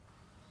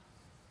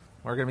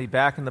We're going to be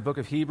back in the book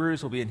of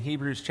Hebrews. We'll be in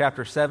Hebrews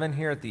chapter 7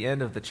 here at the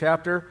end of the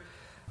chapter.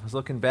 I was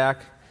looking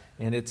back,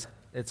 and it's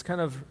kind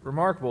of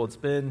remarkable. It's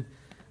been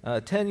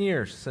 10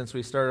 years since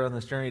we started on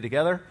this journey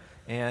together,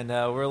 and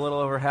we're a little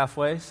over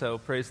halfway, so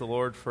praise the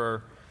Lord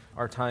for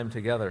our time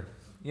together.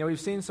 You know, we've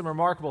seen some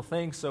remarkable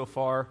things so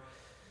far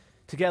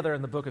together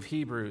in the book of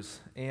Hebrews,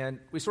 and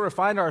we sort of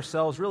find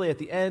ourselves really at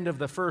the end of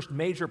the first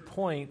major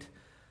point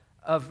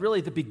of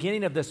really the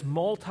beginning of this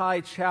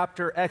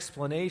multi-chapter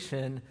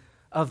explanation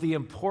of the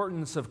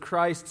importance of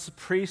Christ's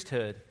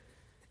priesthood.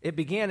 It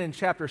began in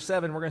chapter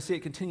 7. We're going to see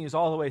it continues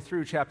all the way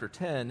through chapter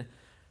 10.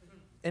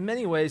 In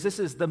many ways, this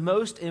is the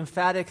most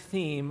emphatic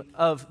theme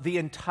of the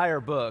entire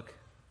book.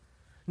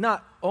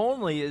 Not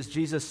only is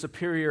Jesus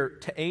superior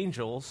to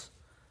angels,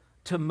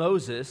 to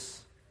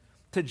Moses,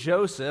 to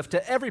Joseph,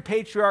 to every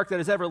patriarch that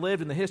has ever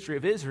lived in the history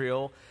of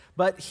Israel,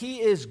 but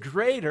he is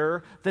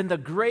greater than the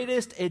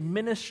greatest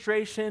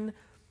administration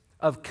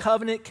of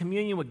covenant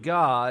communion with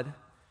God,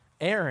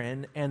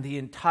 Aaron, and the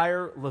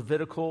entire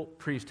Levitical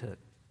priesthood.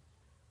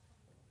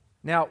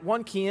 Now,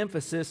 one key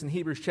emphasis in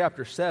Hebrews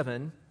chapter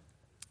 7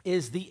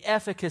 is the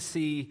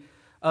efficacy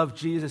of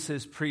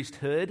Jesus'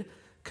 priesthood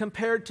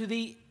compared to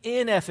the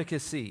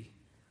inefficacy,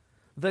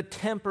 the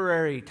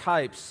temporary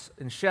types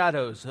and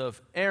shadows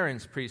of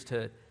Aaron's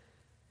priesthood.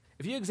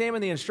 If you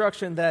examine the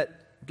instruction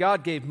that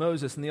God gave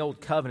Moses in the Old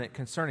Covenant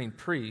concerning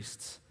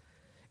priests,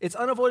 it's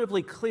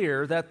unavoidably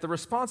clear that the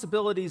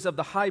responsibilities of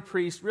the high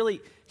priest really,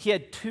 he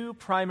had two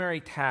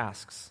primary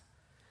tasks.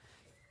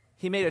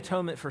 He made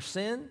atonement for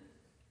sin,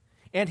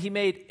 and he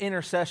made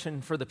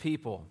intercession for the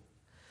people.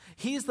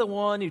 He's the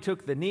one who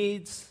took the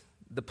needs,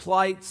 the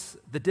plights,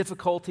 the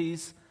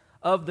difficulties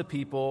of the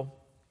people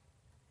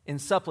in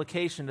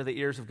supplication to the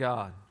ears of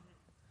God.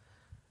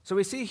 So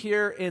we see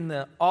here in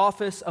the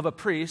office of a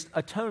priest,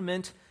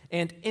 atonement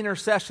and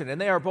intercession, and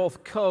they are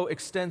both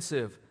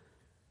coextensive.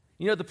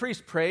 You know, the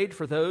priest prayed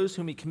for those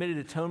whom he committed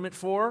atonement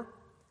for.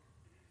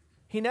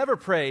 He never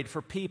prayed for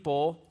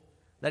people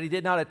that he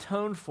did not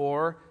atone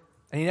for,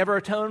 and he never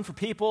atoned for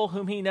people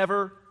whom he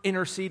never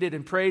interceded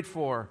and prayed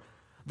for.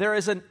 There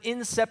is an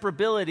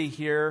inseparability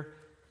here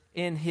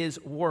in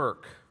his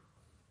work.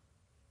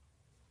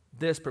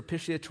 This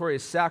propitiatory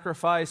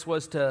sacrifice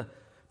was to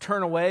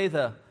turn away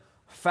the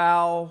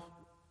foul,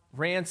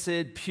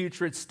 rancid,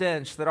 putrid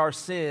stench that our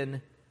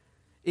sin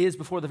is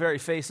before the very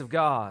face of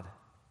God,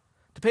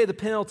 to pay the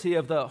penalty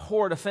of the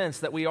horrid offense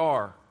that we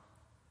are.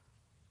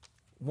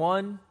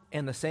 One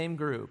and the same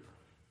group.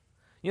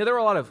 You know, there were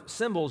a lot of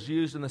symbols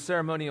used in the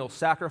ceremonial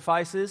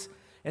sacrifices,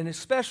 and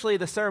especially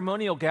the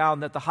ceremonial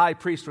gown that the high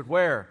priest would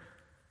wear.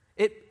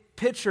 It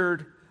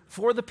pictured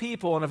for the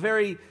people in a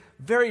very,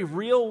 very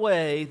real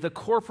way the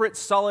corporate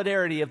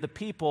solidarity of the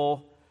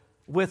people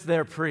with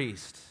their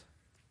priest.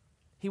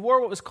 He wore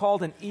what was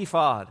called an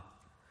ephod.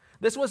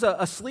 This was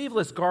a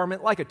sleeveless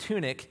garment like a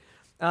tunic.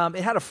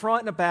 It had a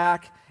front and a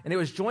back, and it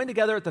was joined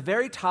together at the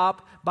very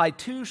top by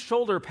two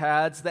shoulder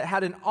pads that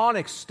had an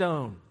onyx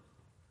stone.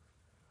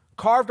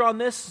 Carved on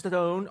this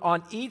stone,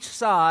 on each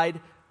side,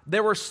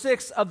 there were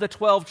 6 of the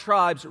 12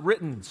 tribes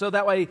written. So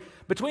that way,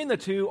 between the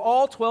two,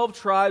 all 12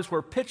 tribes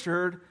were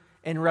pictured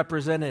and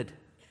represented.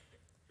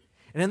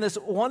 And in this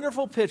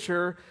wonderful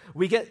picture,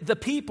 we get the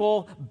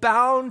people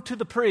bound to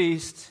the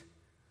priest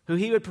who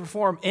he would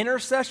perform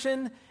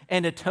intercession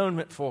and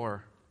atonement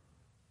for.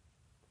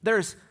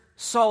 There's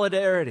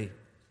solidarity,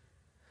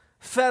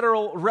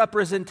 federal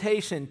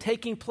representation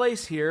taking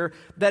place here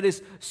that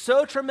is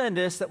so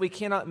tremendous that we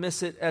cannot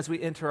miss it as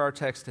we enter our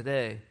text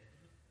today.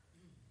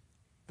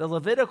 The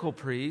Levitical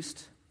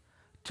priest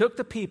took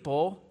the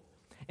people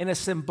in a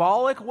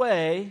symbolic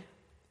way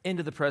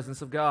into the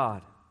presence of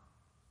God.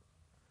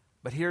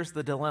 But here's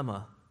the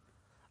dilemma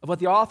of what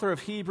the author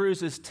of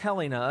Hebrews is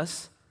telling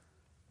us.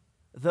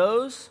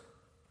 Those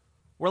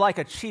were like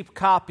a cheap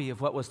copy of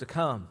what was to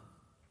come.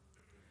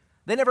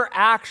 They never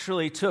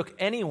actually took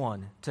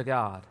anyone to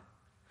God.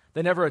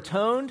 They never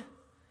atoned,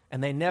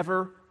 and they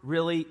never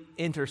really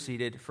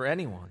interceded for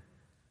anyone.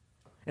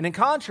 And in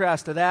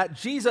contrast to that,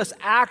 Jesus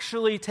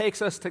actually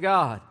takes us to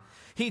God.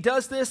 He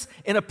does this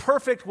in a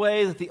perfect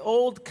way that the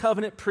old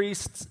covenant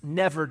priests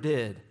never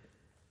did.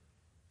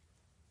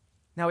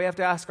 Now we have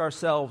to ask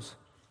ourselves,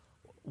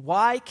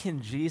 why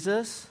can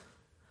Jesus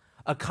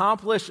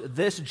accomplish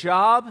this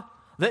job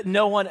that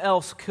no one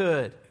else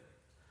could?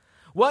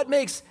 What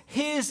makes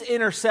his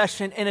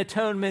intercession and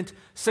atonement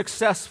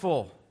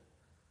successful?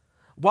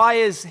 Why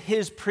is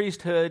his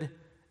priesthood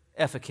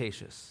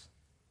efficacious?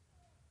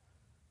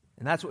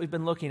 And that's what we've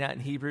been looking at in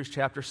Hebrews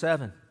chapter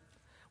 7.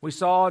 We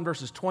saw in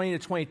verses 20 to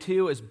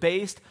 22 is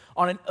based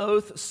on an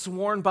oath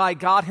sworn by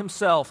God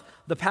himself,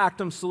 the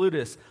Pactum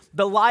Salutis,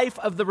 the life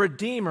of the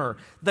Redeemer,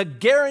 the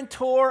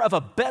guarantor of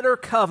a better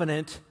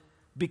covenant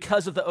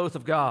because of the oath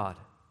of God.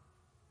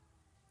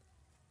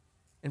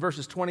 In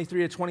verses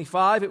 23 to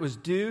 25, it was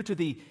due to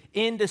the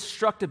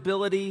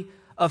indestructibility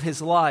of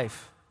his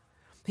life.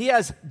 He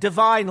has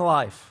divine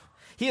life.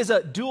 He is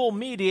a dual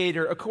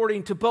mediator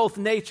according to both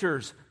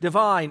natures,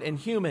 divine and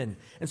human.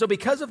 And so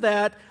because of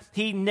that,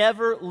 he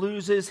never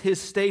loses his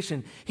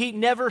station. He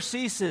never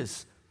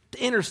ceases to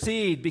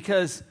intercede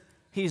because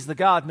he's the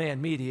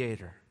God-man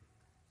mediator.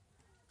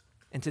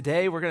 And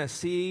today we're going to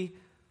see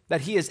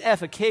that he is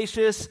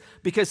efficacious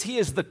because he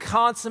is the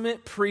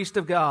consummate priest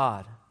of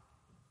God.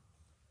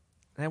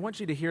 And I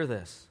want you to hear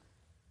this.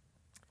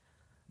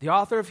 The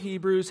author of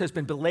Hebrews has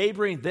been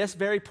belaboring this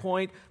very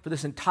point for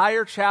this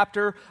entire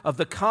chapter of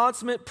the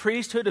consummate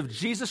priesthood of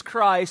Jesus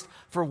Christ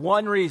for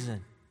one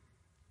reason.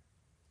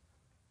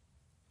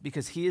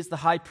 Because he is the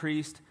high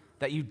priest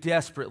that you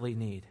desperately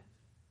need.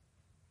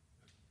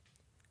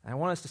 And I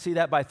want us to see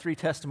that by three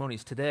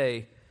testimonies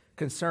today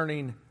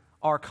concerning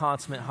our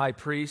consummate high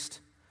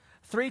priest.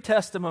 Three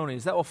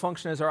testimonies that will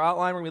function as our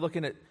outline. We're going to be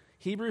looking at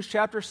Hebrews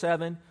chapter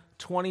 7,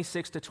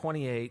 26 to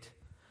 28.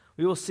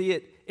 We will see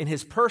it in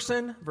his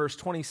person, verse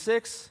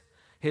 26,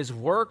 his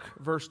work,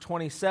 verse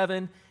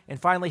 27,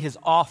 and finally his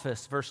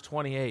office, verse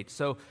 28.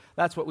 So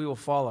that's what we will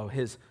follow,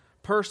 his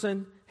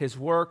person, his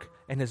work,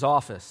 and his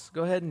office.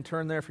 Go ahead and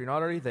turn there if you're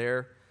not already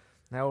there.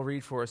 And I will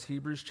read for us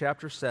Hebrews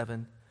chapter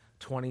 7,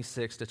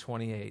 26 to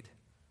 28.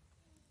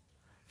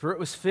 For it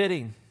was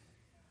fitting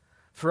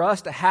for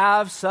us to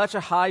have such a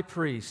high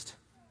priest,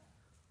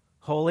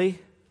 holy,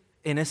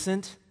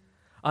 innocent,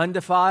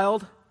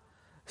 undefiled,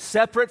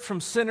 separate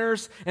from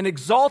sinners, and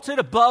exalted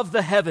above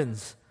the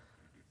heavens,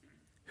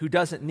 who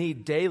doesn't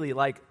need daily,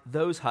 like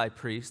those high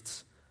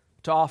priests,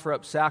 to offer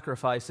up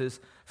sacrifices,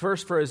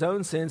 first for his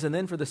own sins and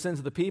then for the sins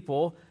of the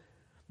people,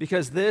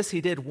 because this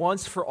he did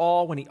once for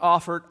all when he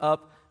offered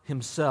up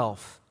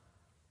himself.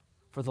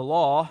 For the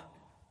law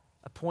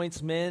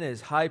appoints men as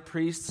high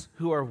priests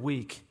who are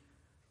weak,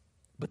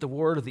 but the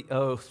word of the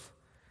oath,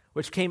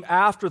 which came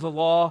after the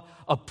law,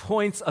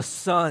 appoints a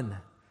son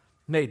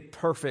made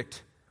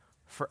perfect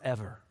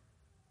forever.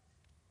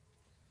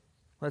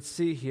 Let's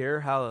see here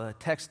how the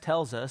text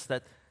tells us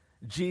that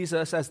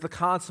Jesus, as the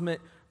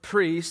consummate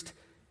priest,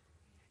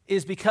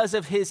 is because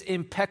of his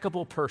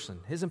impeccable person.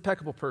 His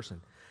impeccable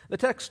person. The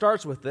text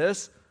starts with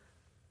this: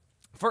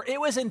 for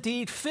it was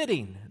indeed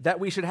fitting that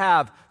we should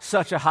have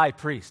such a high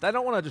priest. I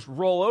don't want to just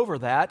roll over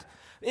that.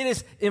 It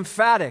is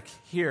emphatic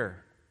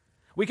here.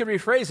 We could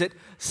rephrase it: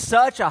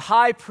 such a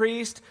high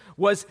priest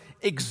was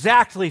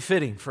exactly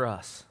fitting for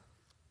us.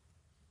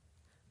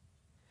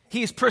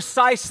 He's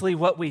precisely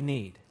what we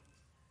need.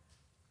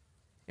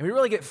 And we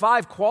really get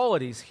 5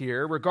 qualities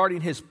here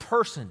regarding his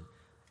person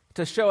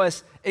to show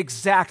us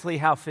exactly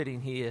how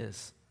fitting he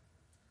is.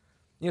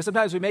 You know,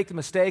 sometimes we make the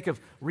mistake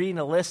of reading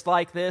a list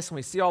like this and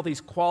we see all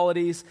these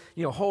qualities,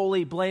 you know,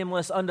 holy,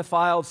 blameless,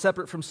 undefiled,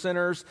 separate from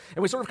sinners,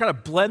 and we sort of kind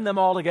of blend them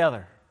all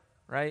together,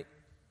 right?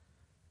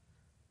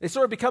 They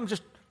sort of become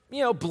just,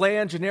 you know,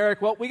 bland,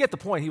 generic. Well, we get the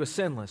point. He was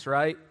sinless,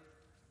 right?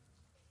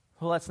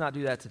 Well, let's not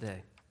do that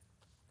today.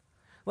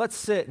 Let's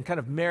sit and kind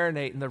of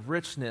marinate in the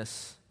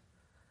richness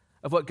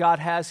of what God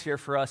has here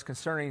for us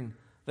concerning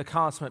the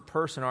consummate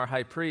person, our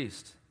high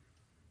priest.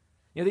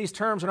 You know, these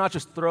terms are not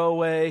just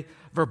throwaway,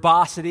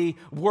 verbosity,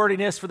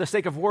 wordiness for the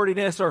sake of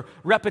wordiness, or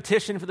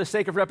repetition for the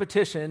sake of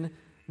repetition.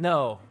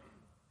 No.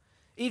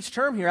 Each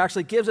term here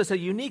actually gives us a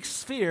unique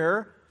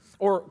sphere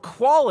or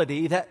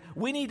quality that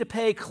we need to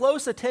pay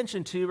close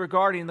attention to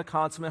regarding the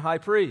consummate high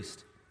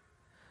priest.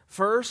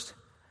 First,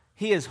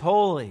 he is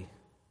holy.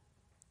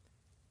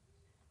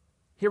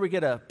 Here we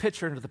get a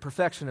picture into the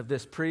perfection of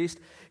this priest.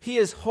 He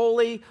is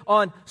holy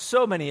on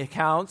so many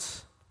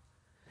accounts.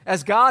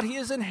 As God, he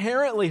is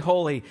inherently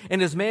holy,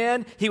 and as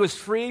man, he was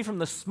free from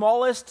the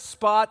smallest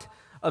spot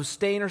of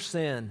stain or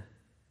sin.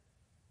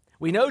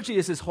 We know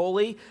Jesus is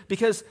holy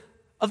because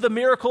of the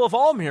miracle of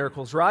all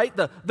miracles, right?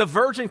 The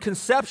virgin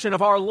conception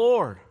of our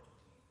Lord.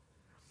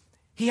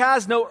 He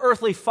has no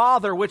earthly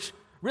father, which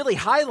really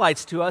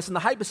highlights to us in the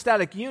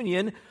hypostatic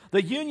union,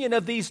 the union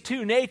of these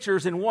two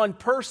natures in one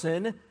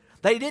person,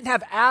 that he didn't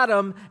have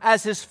Adam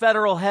as his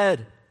federal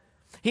head.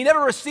 He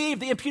never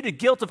received the imputed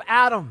guilt of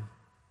Adam.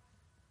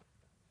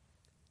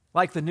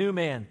 Like the new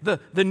man,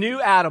 the new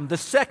Adam, the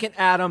second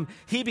Adam,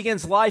 he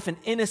begins life in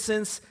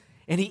innocence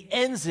and he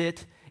ends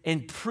it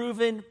in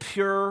proven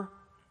pure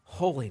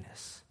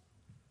holiness.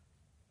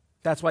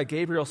 That's why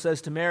Gabriel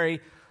says to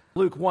Mary,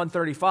 Luke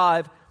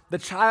 1:35, the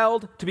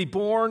child to be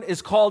born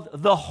is called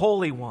the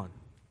Holy One.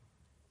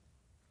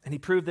 And he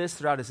proved this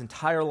throughout his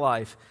entire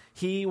life.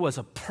 He was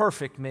a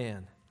perfect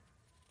man.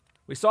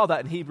 We saw that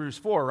in Hebrews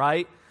 4,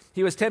 right?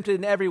 He was tempted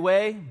in every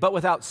way, but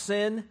without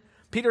sin.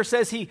 Peter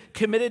says he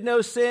committed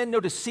no sin, no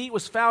deceit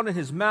was found in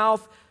his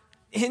mouth,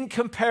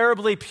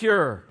 incomparably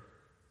pure.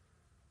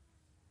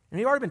 And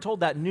we've already been told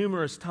that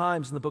numerous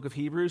times in the book of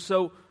Hebrews.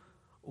 So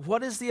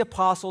what is the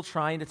apostle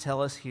trying to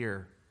tell us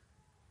here?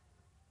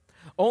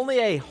 Only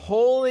a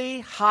holy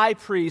high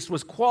priest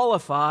was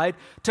qualified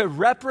to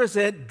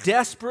represent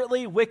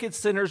desperately wicked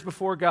sinners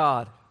before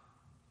God.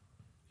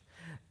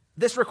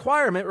 This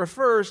requirement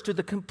refers to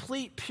the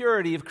complete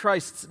purity of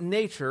Christ's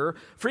nature,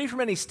 free from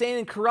any stain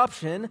and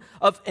corruption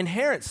of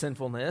inherent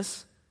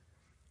sinfulness.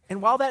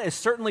 And while that is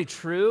certainly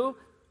true,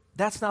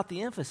 that's not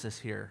the emphasis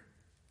here.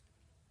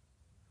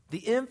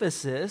 The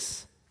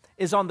emphasis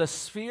is on the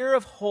sphere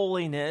of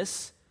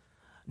holiness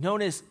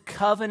known as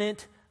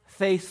covenant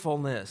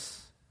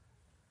faithfulness.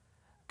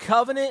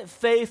 Covenant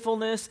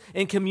faithfulness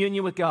in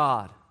communion with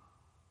God.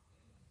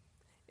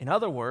 In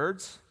other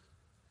words,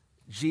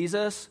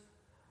 Jesus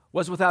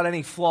was without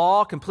any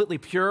flaw, completely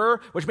pure,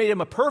 which made him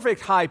a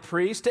perfect high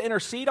priest to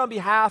intercede on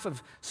behalf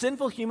of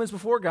sinful humans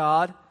before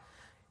God.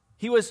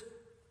 He was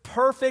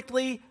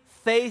perfectly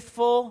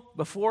faithful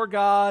before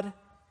God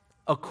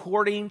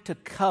according to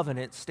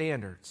covenant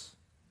standards.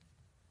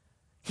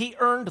 He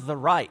earned the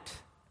right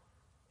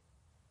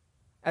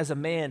as a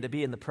man to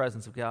be in the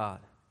presence of God.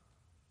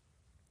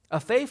 A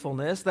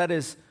faithfulness that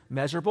is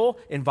measurable,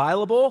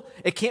 inviolable,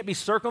 it can't be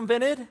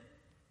circumvented.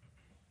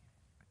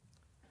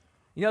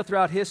 You know,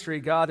 throughout history,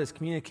 God has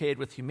communicated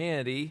with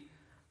humanity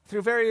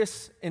through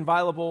various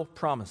inviolable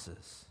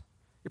promises.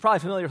 You're probably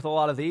familiar with a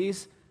lot of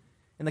these.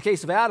 In the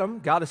case of Adam,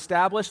 God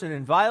established an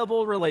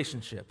inviolable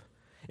relationship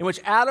in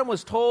which Adam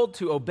was told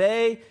to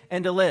obey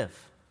and to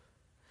live.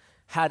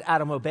 Had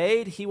Adam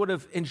obeyed, he would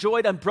have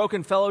enjoyed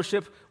unbroken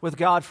fellowship with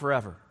God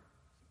forever.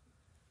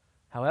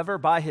 However,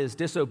 by his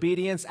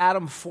disobedience,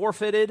 Adam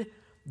forfeited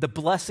the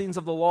blessings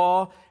of the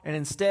law and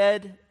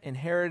instead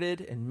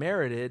inherited and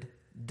merited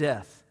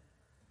death,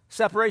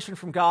 separation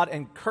from God,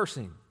 and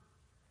cursing.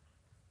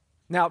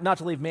 Now, not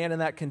to leave man in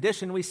that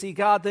condition, we see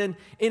God then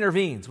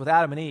intervenes with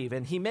Adam and Eve,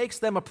 and he makes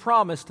them a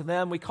promise to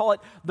them. We call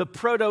it the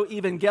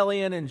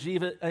proto-evangelion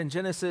in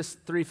Genesis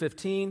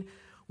 3:15,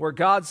 where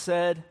God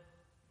said,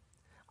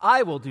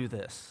 I will do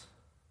this.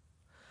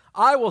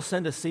 I will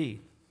send a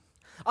seed.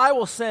 I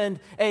will send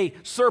a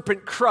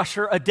serpent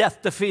crusher, a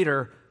death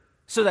defeater,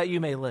 so that you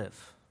may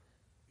live.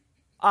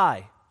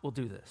 I will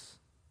do this.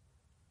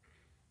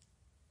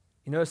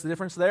 You notice the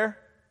difference there?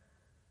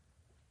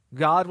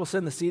 God will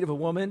send the seed of a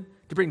woman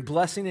to bring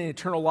blessing and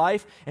eternal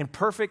life and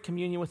perfect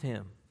communion with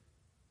him.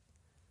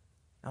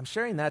 I'm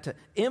sharing that to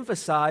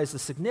emphasize the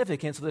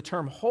significance of the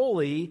term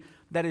holy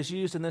that is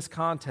used in this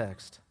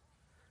context.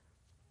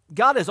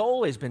 God has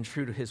always been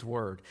true to his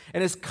word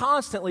and has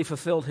constantly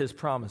fulfilled his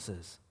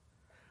promises.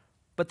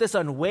 But this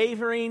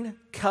unwavering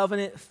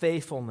covenant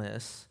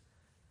faithfulness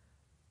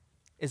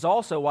is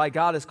also why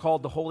God is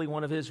called the Holy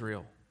One of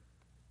Israel.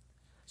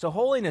 So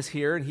holiness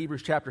here in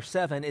Hebrews chapter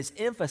 7 is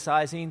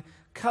emphasizing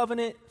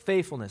covenant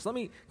faithfulness. Let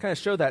me kind of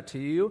show that to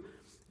you.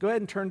 Go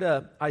ahead and turn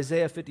to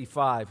Isaiah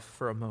 55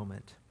 for a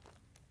moment.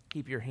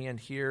 Keep your hand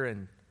here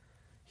in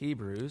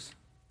Hebrews.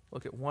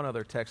 Look at one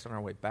other text on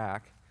our way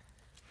back.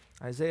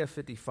 Isaiah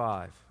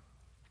 55.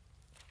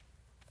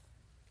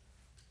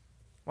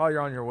 While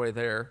you're on your way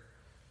there,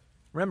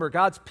 remember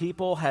God's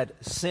people had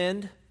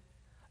sinned.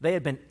 They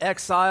had been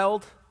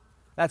exiled.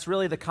 That's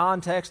really the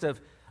context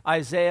of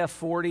Isaiah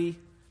 40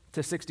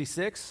 to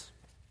 66.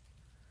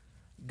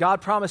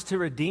 God promised to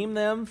redeem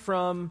them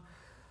from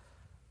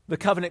the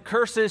covenant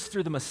curses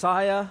through the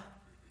Messiah,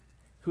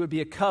 who would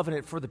be a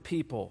covenant for the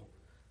people.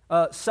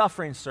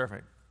 Suffering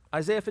servant.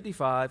 Isaiah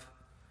 55,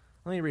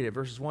 let me read it,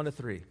 verses 1 to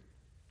 3.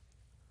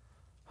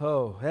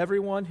 Oh,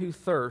 everyone who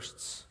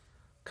thirsts,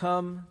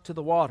 come to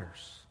the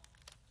waters.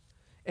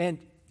 And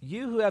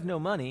you who have no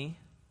money,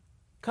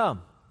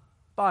 come,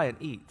 buy and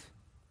eat.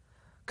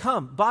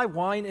 Come, buy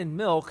wine and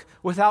milk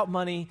without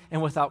money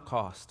and without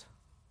cost.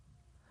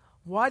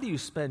 Why do you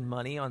spend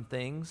money on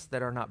things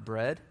that are not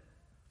bread,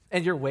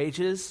 and your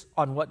wages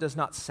on what does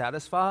not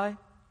satisfy?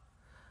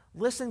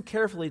 Listen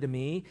carefully to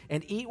me,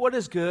 and eat what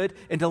is good,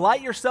 and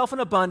delight yourself in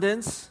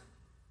abundance.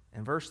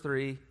 And verse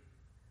 3,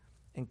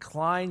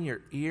 incline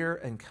your ear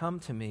and come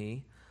to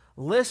me.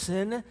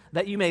 Listen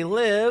that you may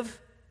live,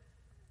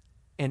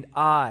 and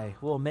I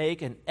will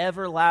make an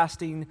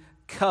everlasting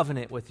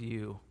covenant with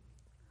you,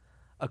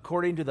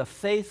 according to the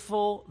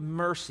faithful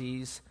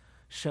mercies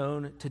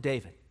shown to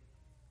David.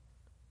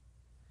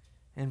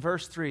 In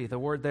verse 3, the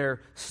word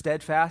there,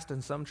 steadfast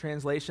in some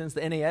translations,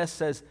 the NAS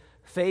says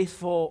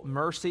faithful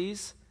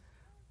mercies.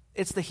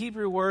 It's the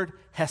Hebrew word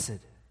hesed,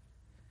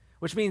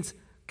 which means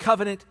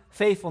covenant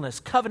faithfulness,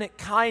 covenant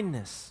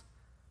kindness,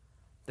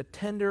 the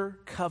tender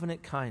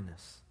covenant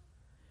kindness.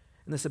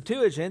 In the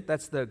Septuagint,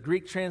 that's the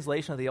Greek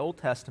translation of the Old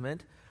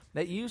Testament,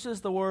 that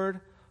uses the word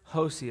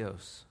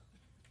hosios.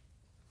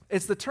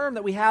 It's the term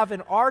that we have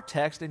in our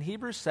text in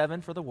Hebrews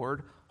 7 for the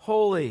word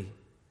holy.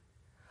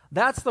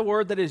 That's the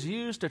word that is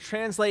used to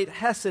translate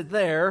hesed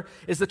there,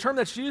 is the term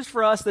that's used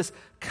for us, this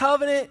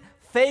covenant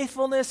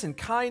faithfulness and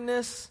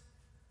kindness,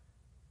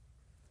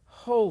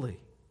 holy.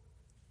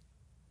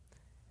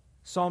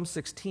 Psalm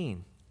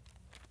 16.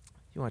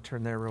 You want to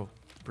turn there real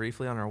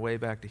briefly on our way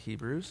back to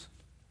Hebrews.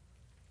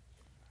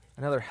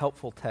 Another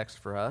helpful text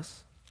for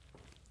us.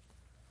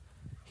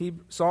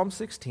 Psalm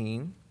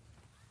 16,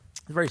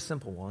 a very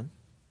simple one.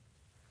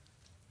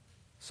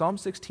 Psalm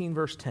 16,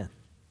 verse 10.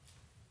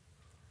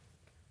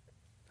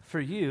 For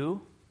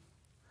you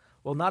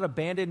will not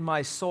abandon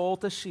my soul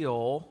to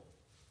Sheol,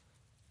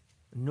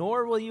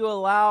 nor will you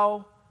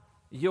allow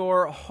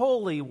your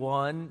Holy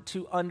One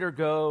to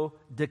undergo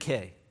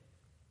decay.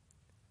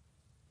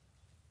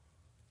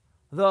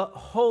 The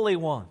Holy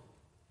One,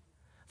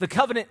 the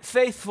covenant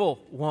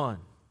faithful one,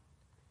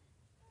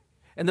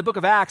 In the book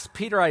of Acts,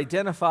 Peter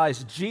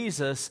identifies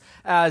Jesus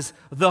as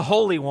the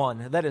Holy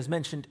One that is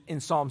mentioned in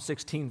Psalm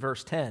 16,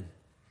 verse 10.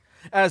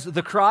 As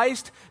the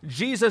Christ,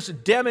 Jesus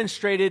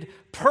demonstrated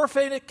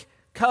perfect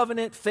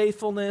covenant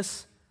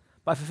faithfulness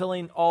by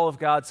fulfilling all of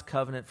God's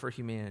covenant for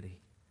humanity.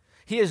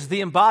 He is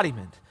the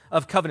embodiment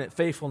of covenant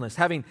faithfulness,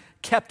 having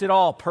kept it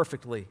all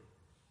perfectly.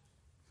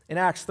 In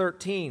Acts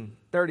 13,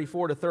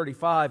 34 to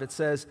 35, it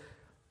says,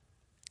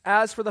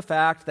 "As for the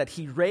fact that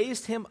he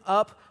raised him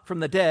up from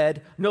the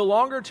dead, no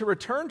longer to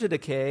return to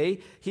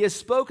decay, he has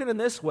spoken in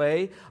this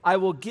way, I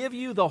will give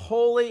you the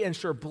holy and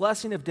sure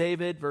blessing of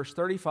David," verse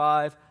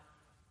 35.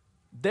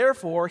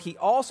 "Therefore, he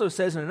also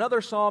says in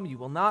another psalm, you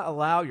will not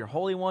allow your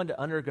Holy One to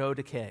undergo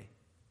decay."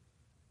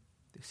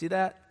 Do you see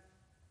that?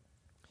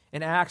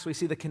 In Acts, we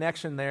see the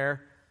connection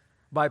there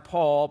by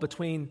Paul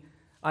between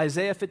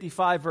Isaiah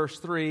 55, verse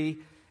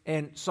 3,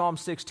 and Psalm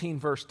 16,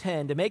 verse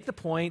 10, to make the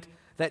point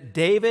that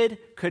David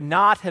could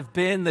not have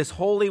been this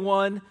Holy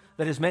One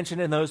that is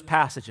mentioned in those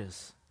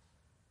passages.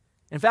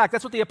 In fact,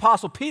 that's what the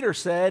Apostle Peter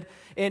said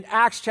in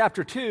Acts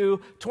chapter 2,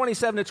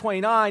 27 to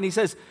 29. He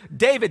says,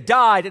 David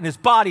died and his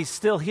body's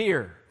still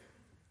here.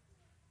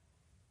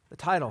 The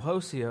title,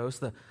 Hoseos,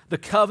 the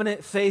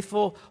covenant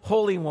faithful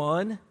Holy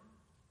One,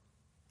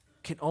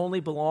 can only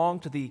belong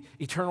to the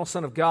eternal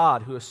Son of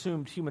God who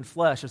assumed human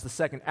flesh as the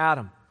second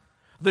Adam.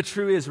 The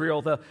true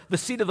Israel, the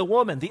seed of the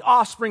woman, the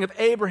offspring of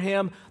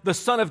Abraham, the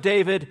son of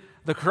David,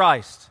 the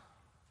Christ.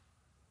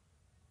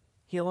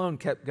 He alone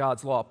kept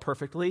God's law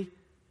perfectly,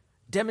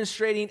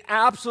 demonstrating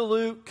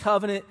absolute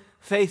covenant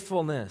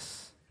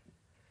faithfulness.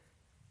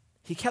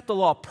 He kept the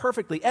law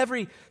perfectly,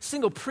 every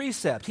single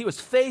precept. He was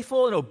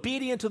faithful and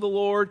obedient to the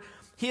Lord.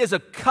 He is a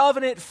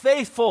covenant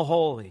faithful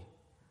holy.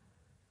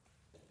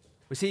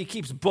 We see he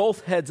keeps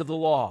both heads of the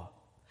law.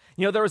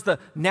 You know, there was the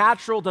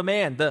natural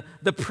demand,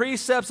 the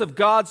precepts of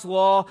God's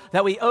law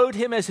that we owed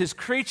him as his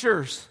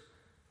creatures.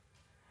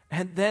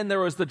 And then there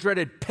was the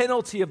dreaded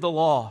penalty of the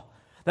law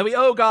that we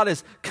owe God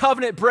as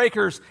covenant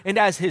breakers and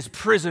as his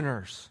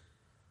prisoners.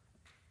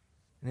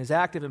 In his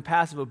active and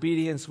passive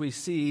obedience, we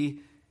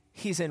see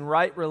he's in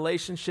right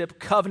relationship,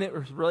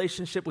 covenant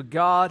relationship with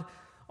God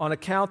on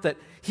account that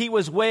he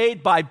was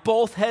weighed by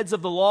both heads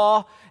of the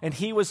law and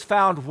he was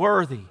found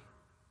worthy.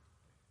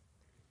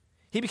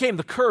 He became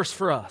the curse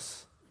for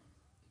us.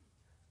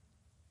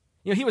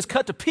 You know, he was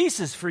cut to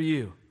pieces for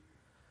you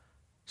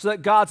so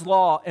that God's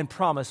law and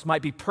promise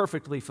might be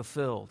perfectly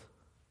fulfilled.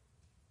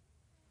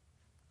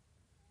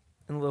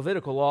 In the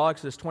Levitical law,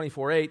 Exodus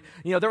 24:8,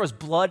 you know, there was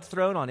blood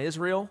thrown on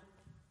Israel,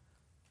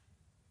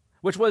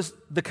 which was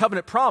the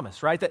covenant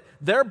promise, right? That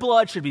their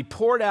blood should be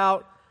poured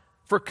out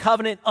for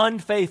covenant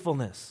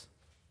unfaithfulness.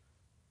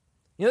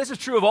 You know, this is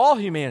true of all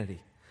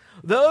humanity.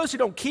 Those who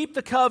don't keep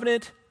the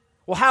covenant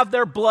will have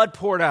their blood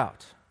poured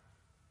out.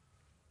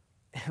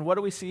 And what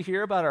do we see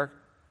here about our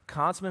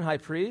consummate high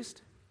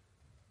priest?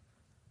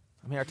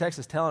 I mean, our text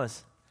is telling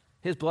us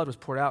his blood was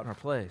poured out in our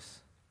place.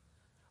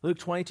 Luke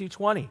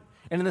 22:20.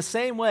 And in the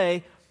same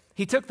way,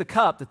 he took the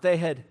cup that they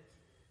had,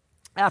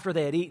 after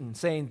they had eaten,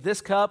 saying,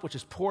 "This cup which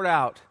is poured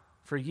out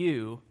for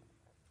you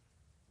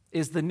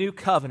is the new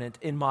covenant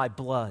in my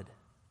blood."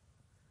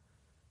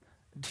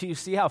 Do you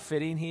see how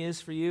fitting he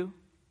is for you?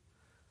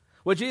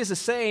 What Jesus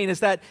is saying is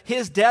that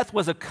his death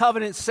was a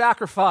covenant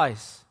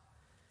sacrifice,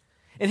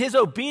 and his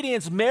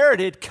obedience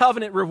merited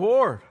covenant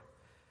reward.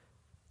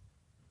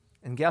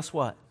 And guess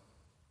what?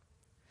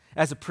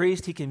 As a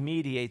priest, he can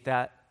mediate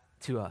that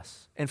to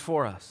us and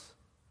for us.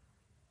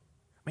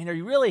 I mean, are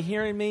you really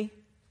hearing me?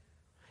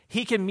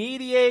 He can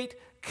mediate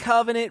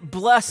covenant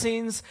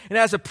blessings, and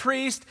as a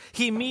priest,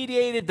 he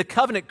mediated the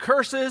covenant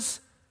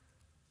curses.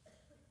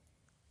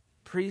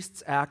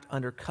 Priests act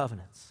under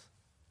covenants.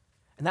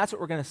 And that's what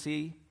we're going to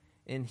see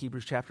in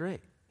Hebrews chapter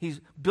 8. He's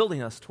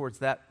building us towards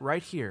that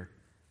right here.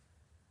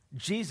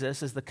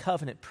 Jesus is the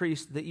covenant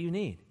priest that you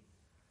need.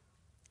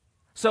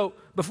 So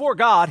before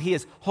God, he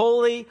is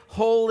holy,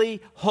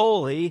 holy,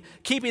 holy,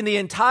 keeping the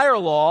entire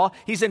law.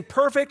 He's in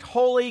perfect,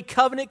 holy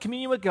covenant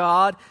communion with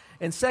God.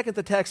 And second,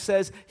 the text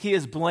says he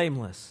is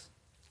blameless.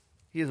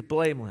 He is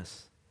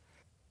blameless.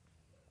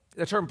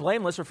 The term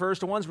blameless refers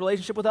to one's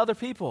relationship with other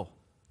people.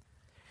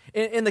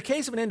 In the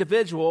case of an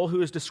individual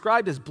who is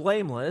described as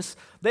blameless,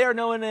 they are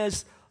known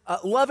as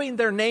loving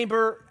their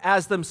neighbor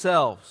as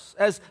themselves,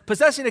 as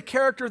possessing a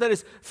character that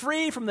is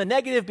free from the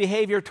negative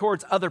behavior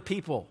towards other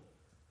people.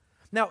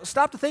 Now,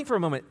 stop to think for a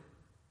moment.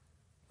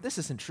 This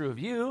isn't true of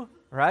you,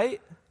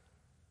 right?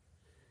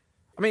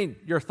 I mean,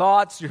 your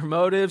thoughts, your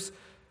motives,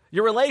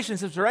 your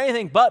relationships are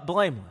anything but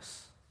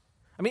blameless.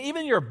 I mean,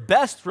 even your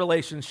best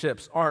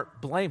relationships aren't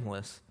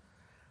blameless.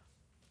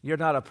 You're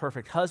not a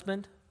perfect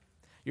husband.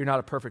 You're not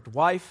a perfect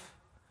wife.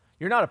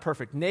 You're not a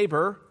perfect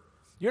neighbor.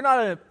 You're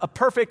not a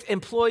perfect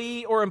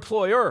employee or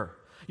employer.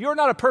 You're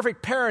not a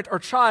perfect parent or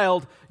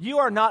child. You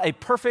are not a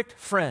perfect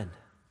friend.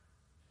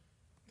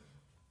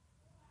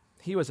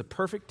 He was a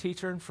perfect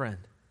teacher and friend.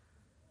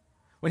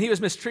 When he was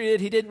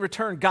mistreated, he didn't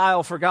return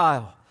guile for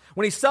guile.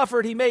 When he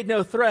suffered, he made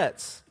no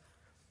threats.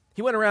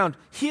 He went around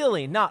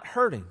healing, not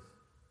hurting.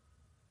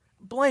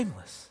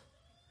 Blameless.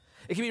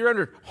 It can be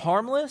rendered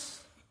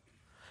harmless.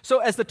 So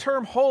as the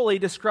term holy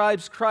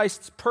describes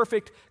Christ's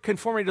perfect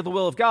conformity to the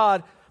will of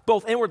God,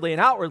 both inwardly and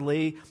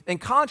outwardly, in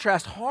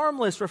contrast,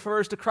 harmless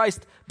refers to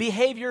Christ's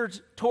behavior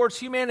towards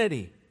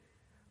humanity.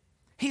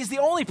 He's the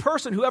only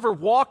person who ever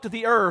walked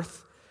the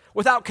earth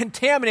without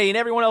contaminating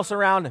everyone else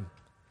around him,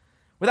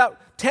 without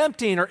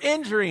tempting or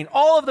injuring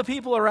all of the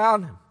people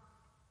around him.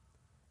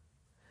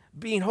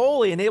 Being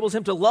holy enables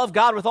him to love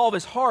God with all of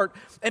his heart,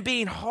 and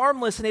being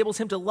harmless enables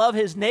him to love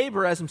his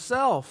neighbor as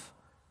himself.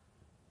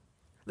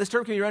 This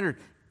term can be rendered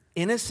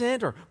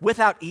innocent or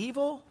without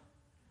evil.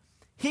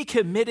 He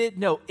committed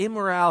no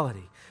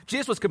immorality.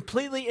 Jesus was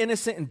completely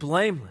innocent and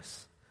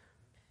blameless.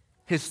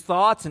 His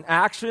thoughts and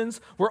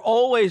actions were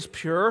always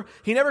pure.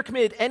 He never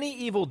committed any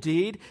evil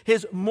deed.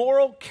 His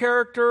moral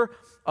character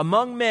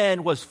among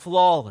men was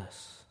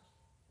flawless.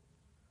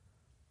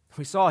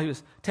 We saw he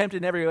was tempted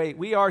in every way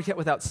we are, yet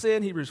without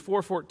sin, Hebrews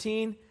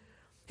 4:14.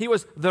 He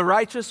was the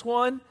righteous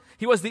one.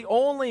 He was the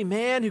only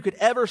man who could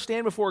ever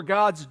stand before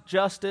God's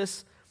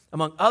justice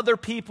among other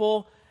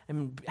people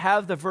and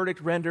have the verdict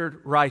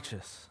rendered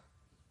righteous.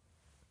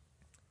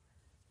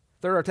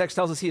 Third, our text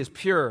tells us he is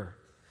pure.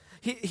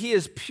 He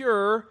is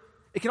pure.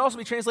 It can also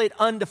be translated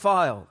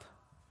undefiled.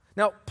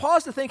 Now,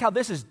 pause to think how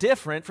this is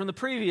different from the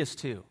previous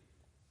two.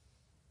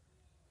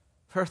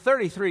 For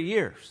 33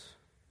 years,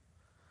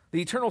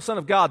 the eternal Son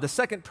of God, the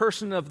second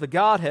person of the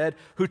Godhead,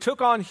 who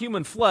took on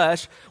human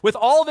flesh, with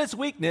all of its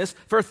weakness,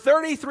 for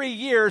 33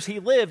 years he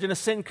lived in a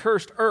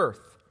sin-cursed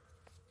earth.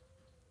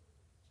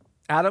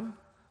 Adam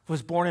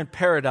was born in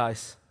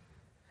paradise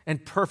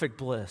and perfect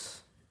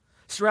bliss.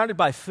 Surrounded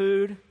by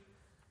food,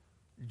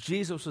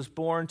 Jesus was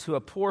born to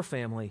a poor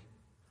family,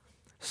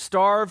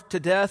 starved to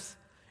death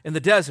in the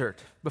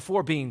desert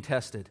before being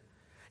tested.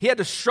 He had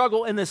to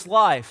struggle in this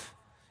life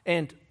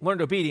and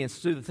learned obedience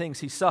through the things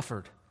he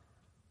suffered,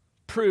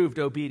 proved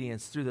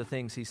obedience through the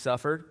things he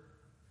suffered.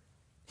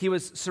 He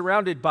was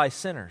surrounded by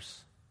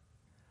sinners.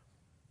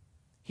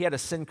 He had a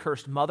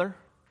sin-cursed mother.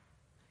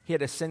 He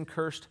had a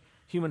sin-cursed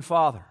human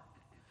father.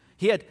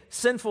 He had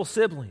sinful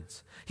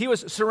siblings. He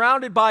was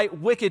surrounded by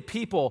wicked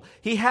people.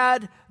 He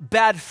had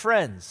bad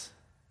friends.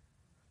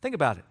 Think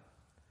about it.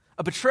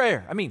 A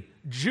betrayer.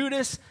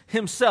 Judas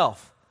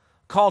himself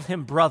called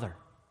him brother.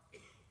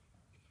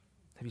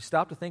 Have you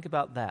stopped to think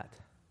about that?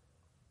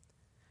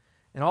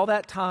 In all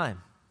that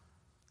time,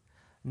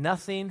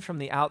 nothing from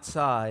the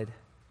outside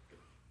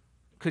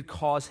could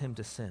cause him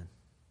to sin.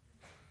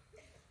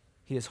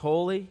 He is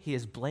holy, he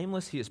is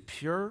blameless, he is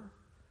pure.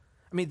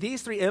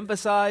 These three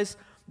emphasize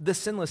the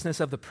sinlessness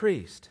of the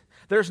priest.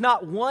 There's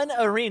not one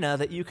arena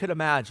that you could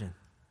imagine.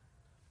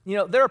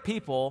 There are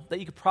people that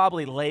you could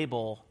probably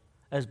label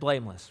as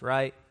blameless,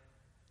 right?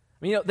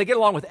 They get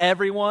along with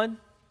everyone,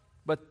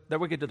 but they're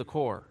wicked to the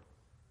core.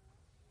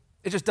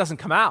 It just doesn't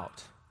come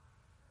out.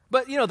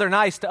 But, they're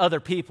nice to other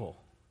people.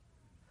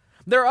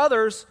 There are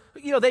others,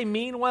 they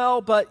mean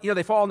well, but,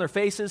 they fall on their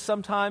faces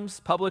sometimes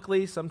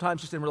publicly,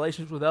 sometimes just in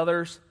relationships with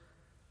others.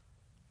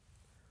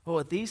 Well,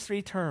 with these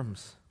three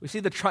terms, we see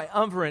the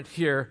triumvirate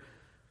here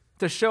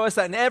to show us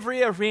that in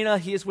every arena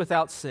he is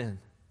without sin.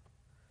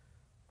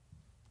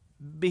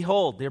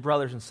 Behold, dear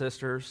brothers and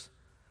sisters,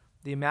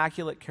 the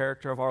immaculate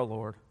character of our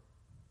Lord.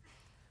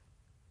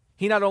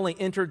 He not only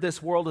entered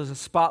this world as a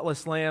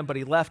spotless lamb, but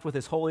he left with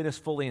his holiness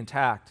fully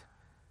intact.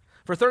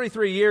 For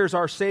 33 years,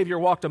 our Savior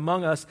walked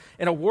among us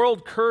in a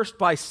world cursed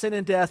by sin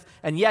and death,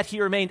 and yet he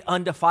remained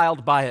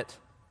undefiled by it.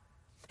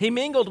 He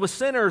mingled with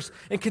sinners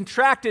and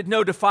contracted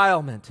no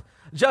defilement,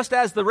 just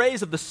as the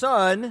rays of the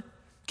sun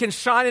can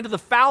shine into the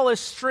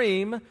foulest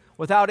stream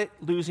without it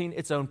losing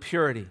its own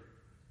purity.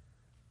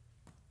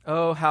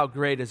 Oh, how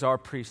great is our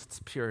priest's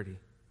purity.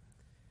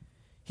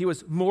 He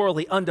was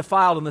morally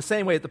undefiled in the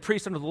same way that the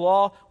priests under the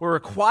law were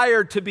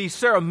required to be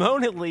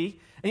ceremonially,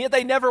 and yet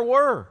they never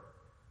were.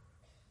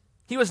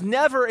 He was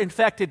never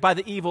infected by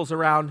the evils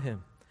around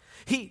him.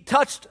 He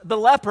touched the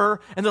leper,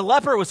 and the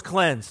leper was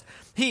cleansed.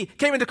 He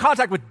came into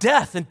contact with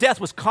death, and death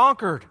was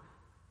conquered.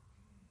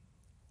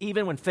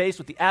 Even when faced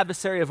with the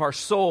adversary of our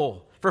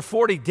soul for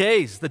 40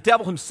 days, the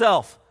devil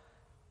himself,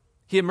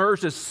 he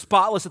emerged as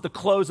spotless at the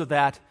close of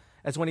that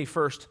as when he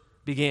first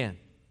began.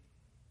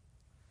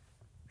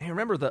 And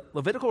remember, the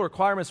Levitical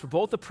requirements for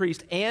both the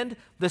priest and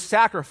the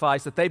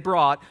sacrifice that they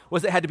brought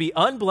was it had to be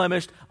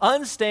unblemished,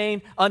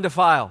 unstained,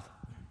 undefiled.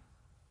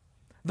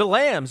 The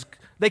lambs,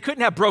 they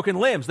couldn't have broken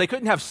limbs. They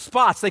couldn't have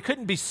spots. They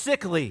couldn't be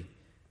sickly.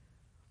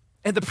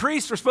 And the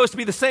priests were supposed to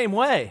be the same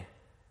way.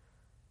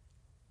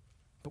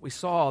 But we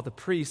saw the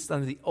priests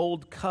under the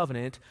old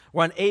covenant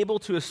were unable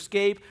to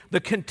escape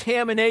the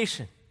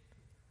contamination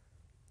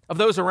of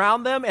those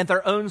around them and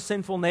their own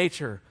sinful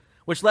nature,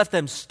 which left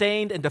them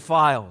stained and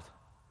defiled.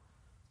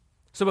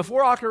 So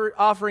before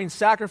offering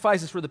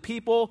sacrifices for the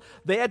people,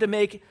 they had to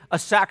make a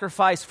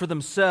sacrifice for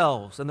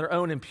themselves and their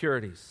own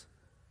impurities.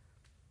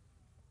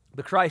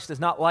 But Christ is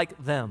not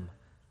like them.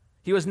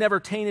 He was never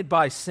tainted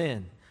by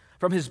sin.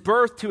 From his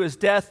birth to his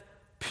death,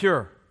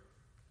 pure.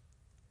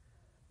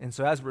 And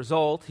so as a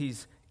result,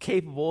 he's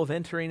capable of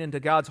entering into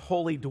God's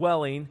holy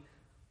dwelling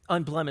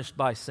unblemished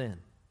by sin.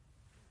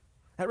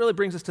 that really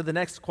brings us to the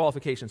next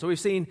qualification. So we've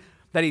seen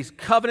that he's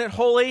covenant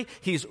holy,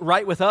 he's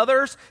right with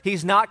others,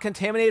 he's not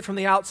contaminated from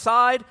the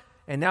outside,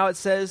 and now it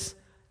says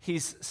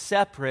he's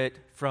separate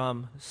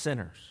from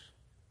sinners.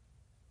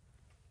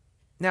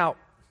 Now,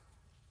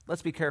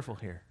 let's be careful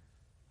here.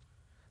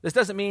 This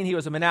doesn't mean he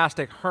was a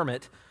monastic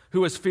hermit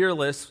who was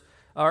fearless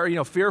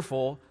or,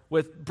 fearful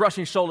with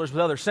brushing shoulders with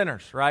other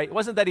sinners, right? It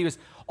wasn't that he was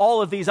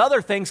all of these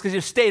other things because he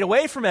just stayed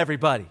away from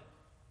everybody.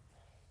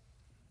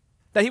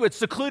 That he would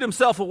seclude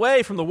himself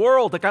away from the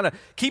world to kind of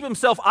keep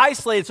himself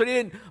isolated so he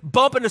didn't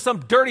bump into some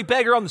dirty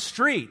beggar on the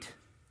street,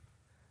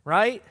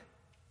 right?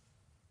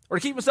 Or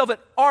to keep himself at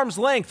arm's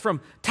length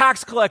from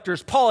tax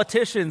collectors,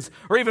 politicians,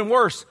 or even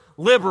worse,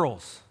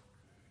 liberals.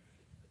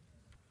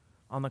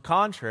 On the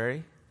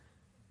contrary,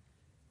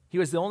 he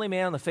was the only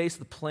man on the face of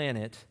the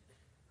planet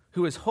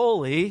who is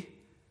holy,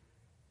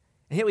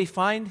 and yet we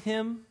find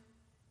him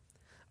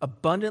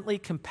abundantly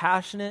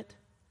compassionate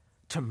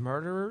to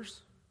murderers,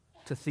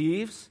 to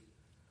thieves,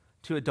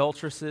 to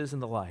adulteresses,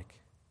 and the like.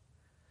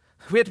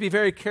 We have to be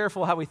very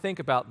careful how we think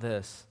about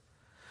this.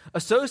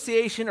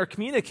 Association or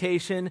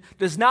communication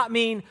does not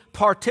mean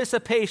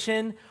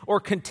participation or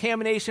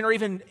contamination or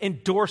even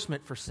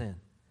endorsement for sin.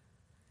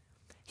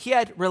 He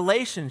had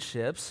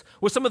relationships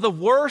with some of the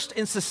worst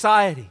in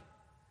society.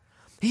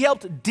 He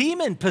helped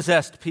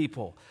demon-possessed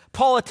people,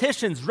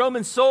 politicians,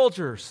 Roman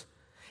soldiers.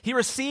 He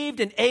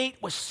received and ate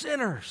with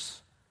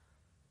sinners.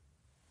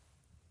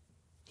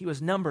 He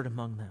was numbered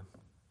among them.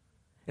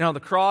 And on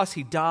the cross,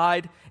 he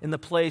died in the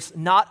place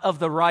not of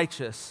the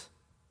righteous.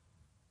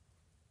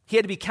 He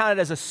had to be counted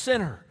as a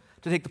sinner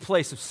to take the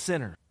place of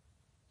sinner.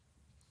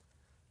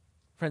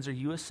 Friends, are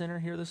you a sinner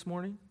here this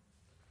morning?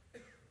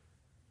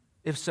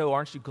 If so,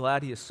 aren't you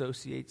glad he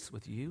associates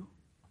with you?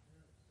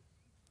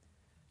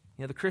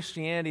 The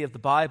Christianity of the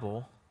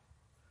Bible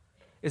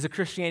is a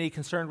Christianity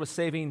concerned with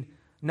saving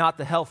not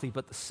the healthy,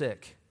 but the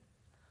sick.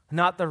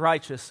 Not the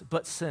righteous,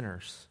 but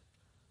sinners.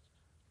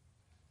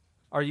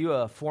 Are you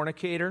a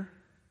fornicator?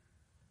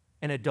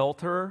 An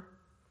adulterer,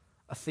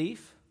 a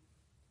thief?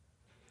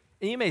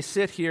 And you may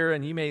sit here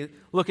and you may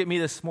look at me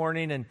this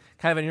morning and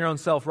kind of in your own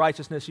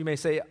self-righteousness, you may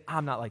say,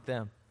 I'm not like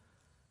them.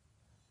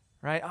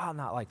 Right? I'm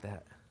not like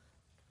that.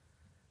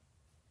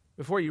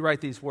 Before you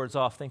write these words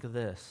off, think of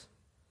this.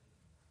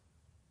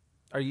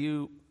 Are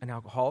you an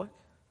alcoholic?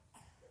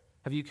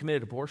 Have you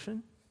committed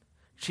abortion?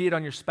 Cheated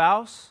on your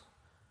spouse?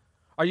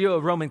 Are you a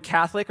Roman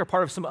Catholic or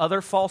part of some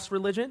other false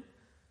religion?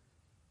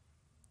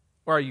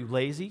 Or are you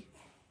lazy,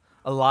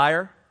 a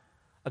liar,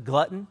 a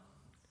glutton?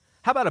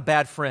 How about a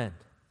bad friend?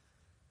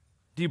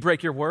 Do you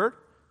break your word?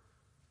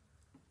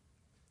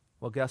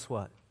 Well, guess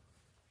what?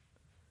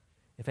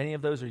 If any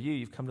of those are you,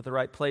 you've come to the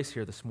right place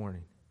here this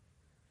morning.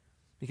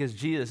 Because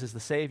Jesus is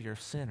the Savior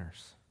of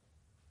sinners.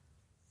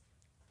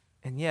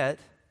 And yet,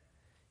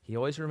 he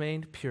always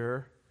remained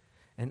pure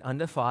and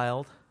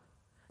undefiled,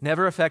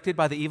 never affected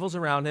by the evils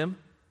around him.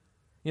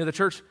 The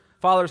church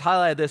fathers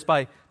highlighted this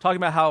by talking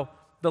about how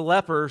the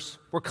lepers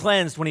were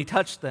cleansed when he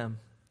touched them.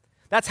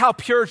 That's how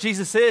pure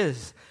Jesus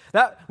is.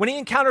 That when he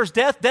encounters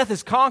death, death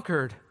is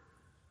conquered.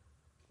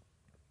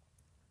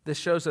 This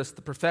shows us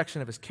the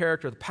perfection of his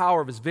character, the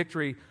power of his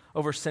victory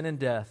over sin and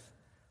death.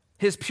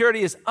 His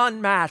purity is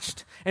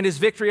unmatched, and his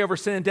victory over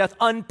sin and death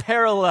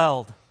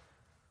unparalleled.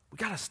 We've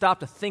got to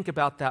stop to think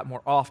about that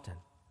more often.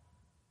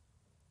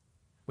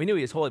 We knew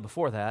he was holy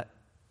before that,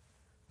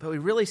 but we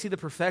really see the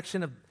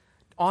perfection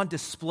on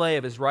display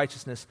of his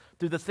righteousness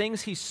through the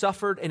things he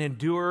suffered and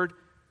endured,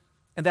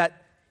 and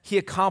that he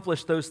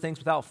accomplished those things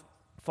without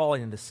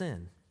falling into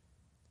sin.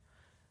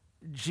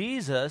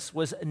 Jesus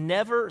was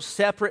never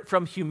separate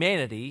from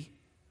humanity,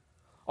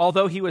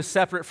 although he was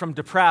separate from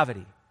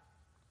depravity.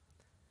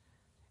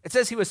 It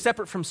says he was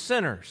separate from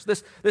sinners.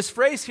 This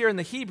phrase here in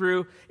the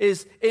Hebrew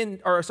in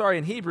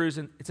Hebrews,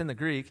 and it's in the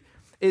Greek,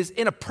 is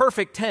in a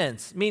perfect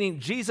tense, meaning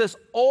Jesus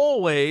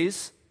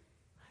always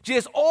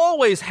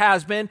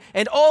has been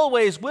and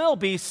always will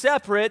be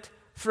separate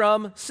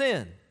from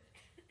sin.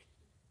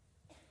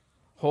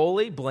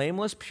 Holy,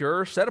 blameless,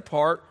 pure, set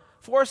apart,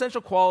 4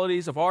 essential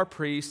qualities of our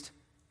priest.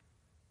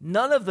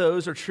 None of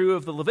those are true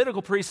of the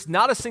Levitical priests,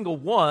 not a single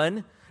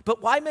one.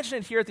 But why mention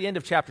it here at the end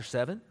of chapter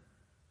 7?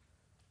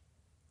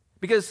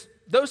 Because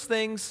those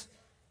things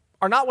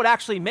are not what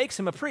actually makes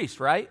him a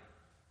priest, right?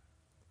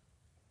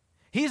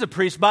 He's a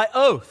priest by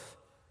oath,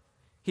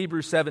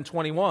 Hebrews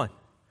 7:21.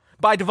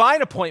 By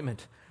divine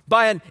appointment,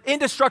 by an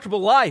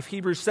indestructible life,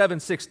 Hebrews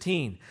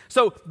 7:16.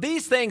 So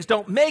these things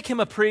don't make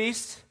him a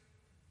priest.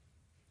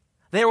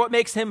 They are what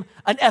makes him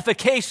an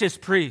efficacious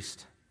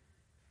priest.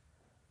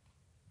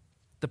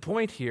 The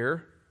point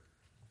here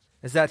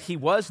is that he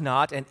was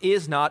not and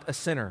is not a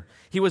sinner.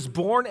 He was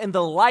born in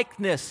the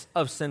likeness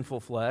of sinful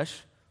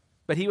flesh,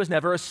 but he was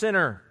never a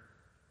sinner.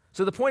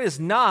 So the point is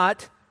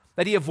not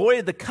that he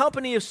avoided the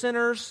company of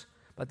sinners,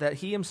 but that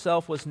he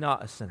himself was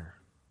not a sinner.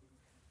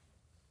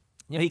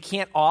 He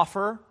can't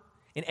offer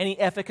in any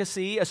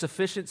efficacy a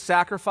sufficient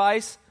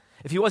sacrifice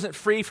if he wasn't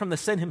free from the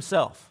sin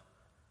himself.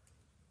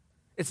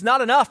 It's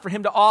not enough for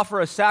him to offer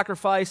a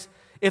sacrifice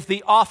if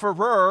the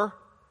offerer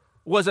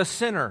was a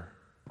sinner.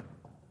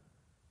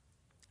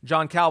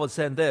 John Calvin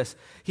said this: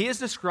 "He is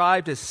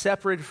described as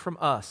separated from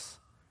us,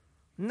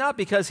 not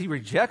because he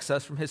rejects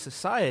us from his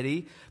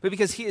society, but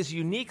because he is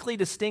uniquely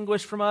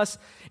distinguished from us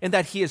in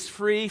that he is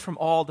free from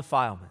all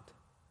defilement."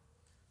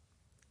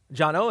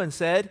 John Owen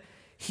said,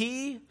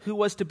 "He who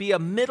was to be a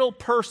middle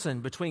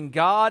person between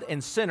God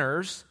and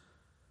sinners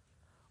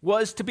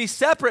was to be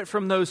separate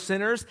from those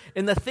sinners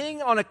in the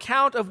thing on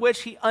account of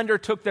which he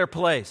undertook their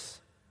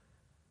place.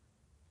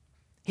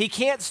 He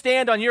can't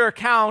stand on your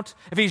account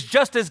if he's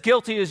just as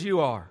guilty as you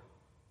are."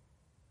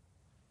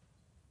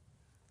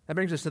 That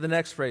brings us to the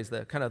next phrase,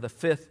 the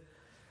fifth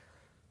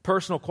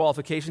personal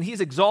qualification.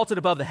 He's exalted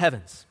above the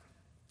heavens.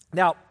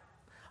 Now,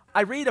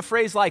 I read a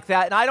phrase like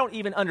that, and I don't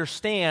even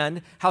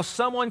understand how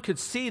someone could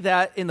see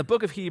that in the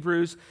book of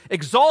Hebrews,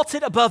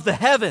 exalted above the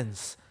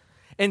heavens,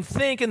 and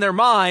think in their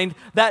mind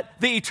that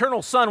the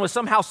eternal Son was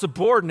somehow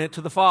subordinate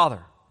to the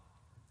Father.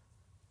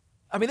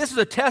 I mean, this is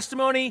a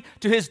testimony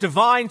to his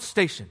divine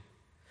station,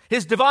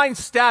 his divine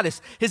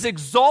status, his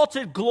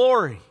exalted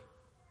glory.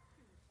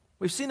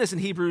 We've seen this in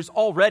Hebrews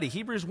already.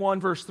 Hebrews 1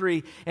 verse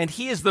 3, "And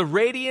he is the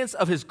radiance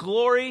of his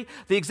glory,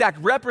 the exact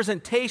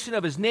representation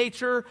of his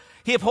nature.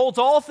 He upholds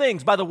all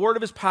things by the word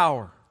of his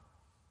power."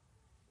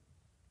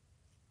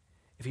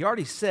 If he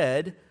already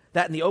said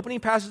that in the opening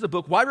passage of the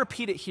book, why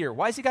repeat it here?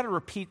 Why has he got to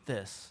repeat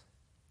this?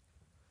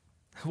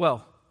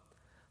 Well,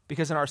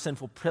 because in our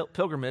sinful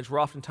pilgrimage,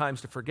 we're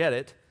oftentimes to forget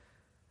it,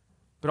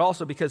 but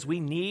also because we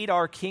need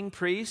our king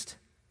priest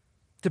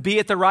to be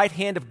at the right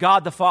hand of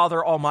God the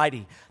Father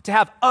Almighty, to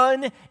have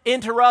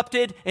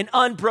uninterrupted and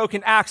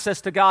unbroken access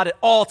to God at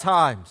all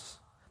times.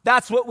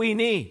 That's what we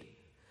need.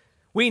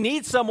 We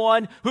need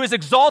someone who is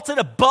exalted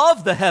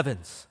above the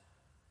heavens.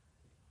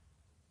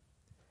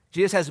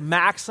 Jesus has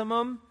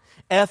maximum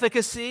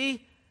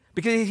efficacy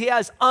because he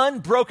has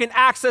unbroken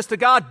access to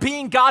God,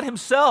 being God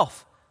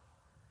himself,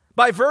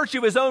 by virtue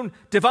of his own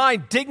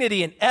divine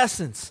dignity and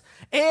essence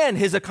and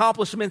his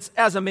accomplishments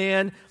as a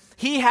man.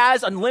 He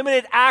has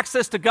unlimited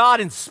access to God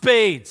in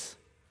spades.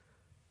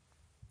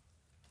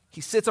 He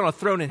sits on a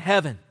throne in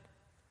heaven.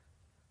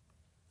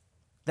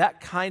 That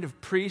kind of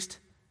priest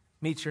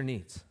meets your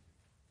needs.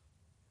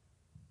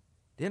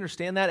 Do you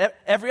understand that?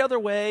 Every other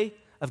way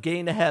of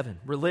getting to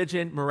heaven,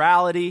 religion,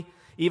 morality,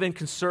 even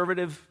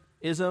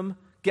conservatism,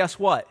 guess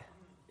what?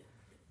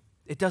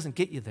 It doesn't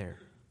get you there.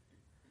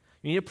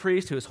 You need a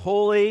priest who is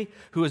holy,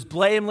 who is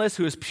blameless,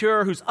 who is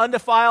pure, who's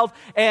undefiled,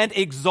 and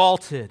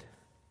exalted.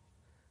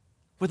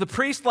 With a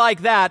priest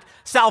like that,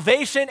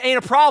 salvation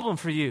ain't a problem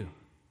for you.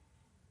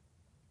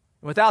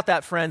 And without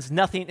that, friends,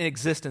 nothing in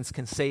existence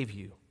can save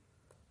you.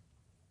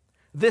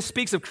 This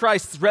speaks of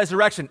Christ's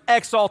resurrection,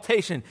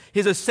 exaltation,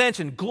 his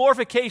ascension,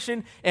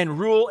 glorification, and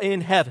rule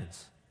in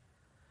heavens.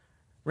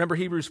 Remember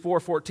Hebrews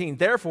 4:14.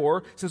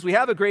 "Therefore, since we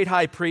have a great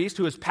high priest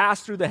who has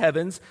passed through the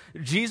heavens,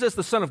 Jesus,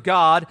 the Son of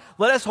God,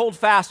 let us hold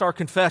fast our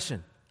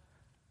confession."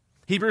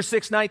 Hebrews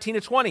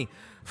 6:19-20.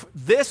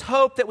 "This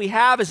hope that we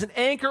have is an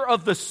anchor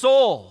of the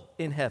soul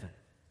in heaven,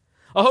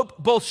 a hope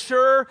both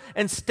sure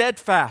and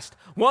steadfast,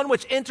 one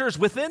which enters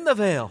within the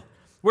veil,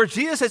 where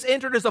Jesus has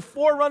entered as a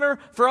forerunner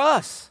for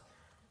us,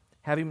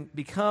 having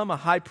become a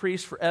high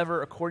priest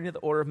forever according to the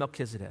order of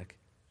Melchizedek."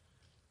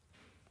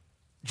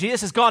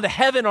 Jesus has gone to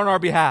heaven on our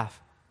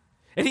behalf,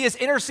 and he is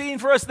interceding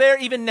for us there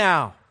even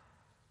now.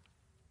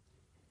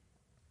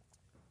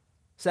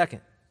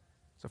 Second,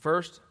 so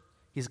first,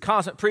 he's a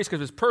consummate priest because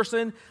of his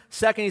person.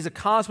 Second, he's a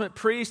consummate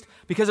priest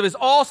because of his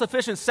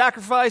all-sufficient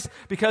sacrifice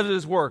because of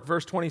his work.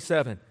 Verse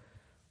 27,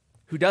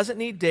 "Who doesn't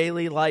need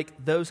daily,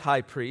 like those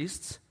high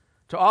priests,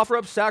 to offer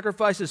up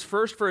sacrifices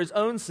first for his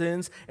own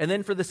sins and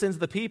then for the sins of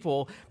the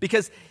people,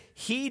 because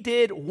he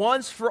did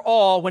once for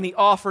all when he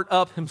offered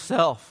up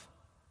himself."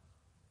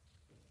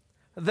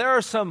 There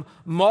are some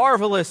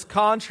marvelous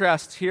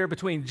contrasts here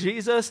between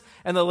Jesus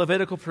and the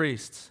Levitical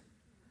priests.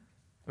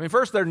 I mean,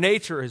 first, their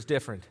nature is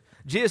different.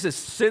 Jesus is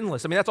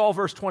sinless. I mean, that's all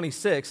verse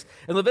 26.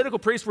 And Levitical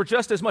priests were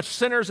just as much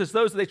sinners as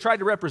those that they tried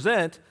to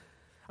represent.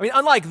 I mean,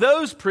 unlike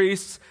those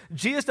priests,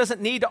 Jesus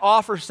doesn't need to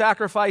offer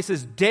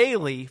sacrifices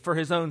daily for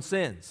his own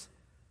sins.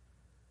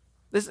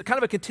 This is kind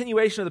of a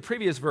continuation of the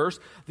previous verse.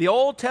 The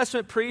Old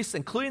Testament priests,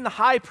 including the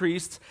high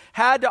priests,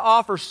 had to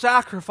offer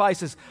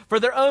sacrifices for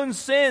their own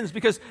sins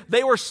because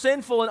they were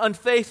sinful and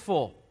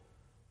unfaithful.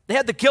 They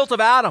had the guilt of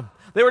Adam.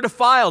 They were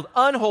defiled,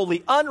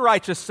 unholy,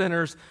 unrighteous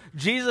sinners.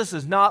 Jesus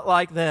is not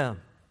like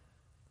them.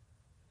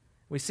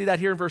 We see that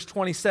here in verse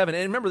 27.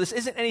 And remember, this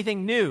isn't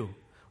anything new.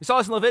 We saw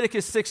this in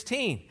Leviticus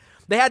 16.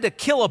 They had to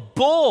kill a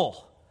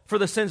bull for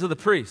the sins of the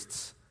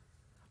priests.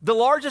 The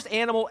largest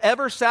animal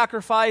ever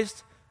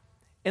sacrificed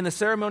in the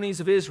ceremonies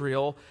of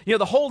Israel,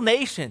 the whole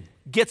nation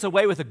gets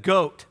away with a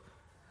goat,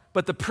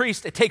 but the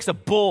priest, it takes a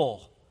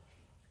bull.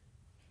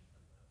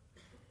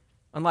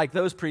 Unlike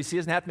those priests, he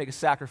doesn't have to make a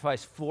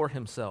sacrifice for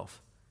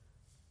himself.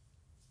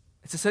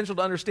 It's essential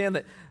to understand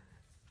that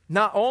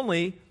not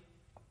only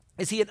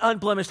is he an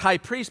unblemished high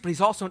priest, but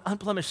he's also an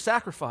unblemished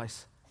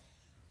sacrifice.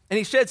 And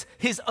he sheds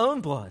his own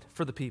blood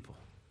for the people.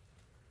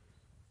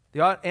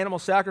 The animal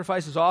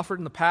sacrifices offered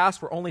in the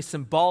past were only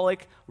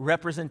symbolic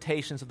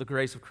representations of the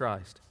grace of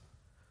Christ.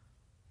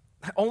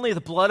 Only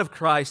the blood of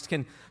Christ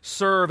can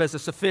serve as a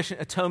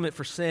sufficient atonement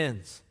for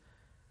sins.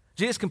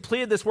 Jesus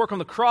completed this work on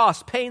the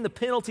cross, paying the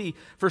penalty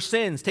for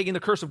sins, taking the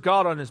curse of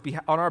God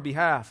on our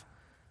behalf.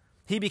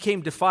 He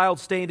became defiled,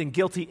 stained, and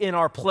guilty in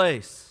our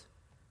place.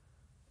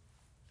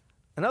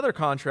 Another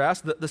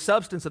contrast, the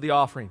substance of the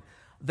offering.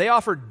 They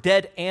offered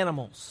dead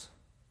animals.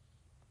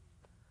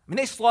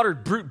 They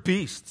slaughtered brute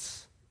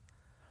beasts.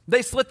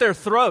 They slit their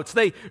throats.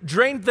 They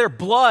drained their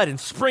blood and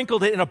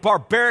sprinkled it in a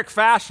barbaric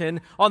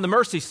fashion on the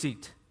mercy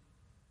seat.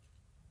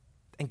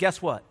 And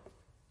guess what?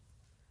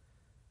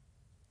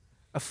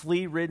 A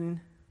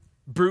flea-ridden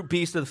brute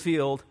beast of the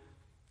field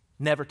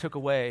never took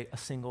away a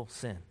single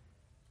sin.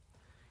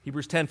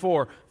 Hebrews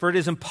 10:4, for it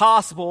is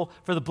impossible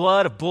for the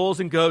blood of bulls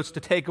and goats to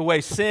take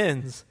away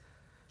sins.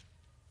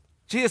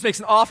 Jesus makes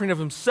an offering of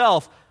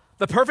himself,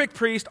 the perfect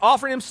priest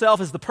offering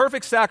himself as the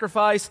perfect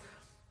sacrifice,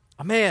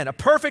 a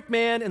perfect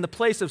man in the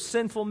place of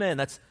sinful men.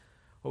 That's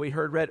what we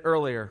heard read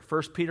earlier,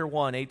 1 Peter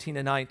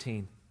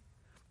 1:18-19.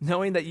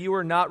 Knowing that you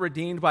are not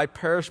redeemed by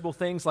perishable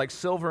things like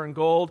silver and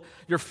gold,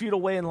 your futile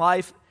way in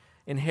life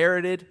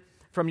inherited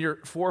from your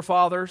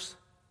forefathers,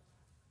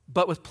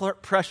 but with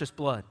precious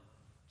blood,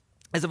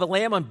 as of a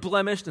lamb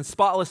unblemished and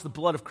spotless, the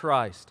blood of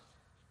Christ.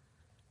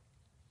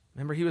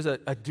 Remember, he was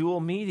a dual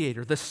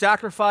mediator, the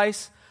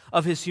sacrifice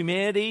of his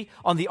humanity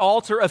on the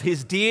altar of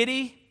his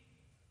deity.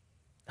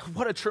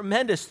 What a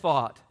tremendous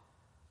thought.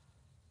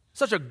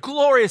 Such a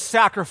glorious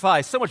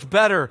sacrifice, so much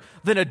better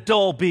than a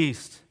dull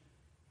beast.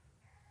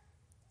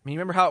 You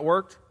remember how it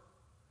worked?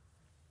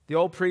 The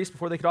old priests,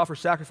 before they could offer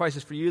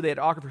sacrifices for you, they had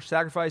to offer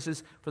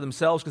sacrifices for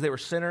themselves because they were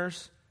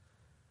sinners.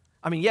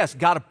 Yes,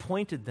 God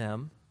appointed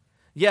them.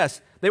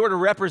 Yes, they were to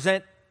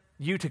represent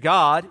you to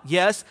God.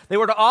 Yes, they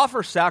were to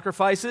offer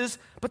sacrifices,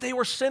 but they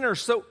were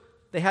sinners, so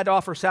they had to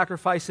offer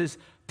sacrifices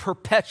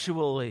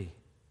perpetually.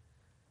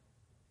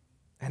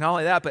 And not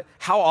only that, but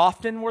how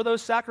often were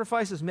those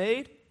sacrifices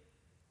made?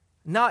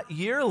 Not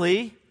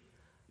yearly,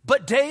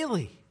 but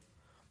daily.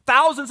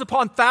 Thousands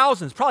upon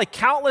thousands, probably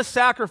countless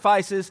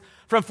sacrifices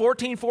from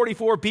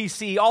 1444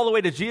 BC all the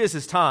way to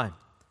Jesus' time.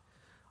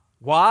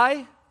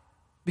 Why?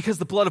 Because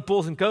the blood of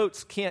bulls and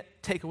goats can't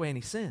take away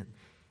any sin.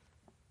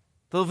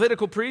 The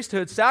Levitical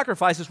priesthood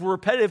sacrifices were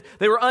repetitive.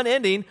 They were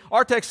unending.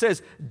 Our text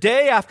says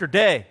day after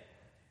day.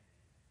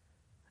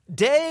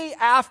 Day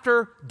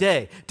after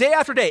day. Day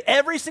after day.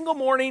 Every single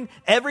morning,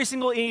 every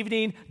single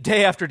evening,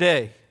 day after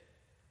day.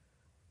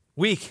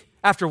 Week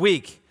after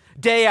week.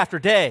 Day after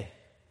day.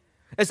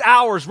 As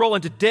hours roll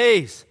into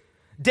days,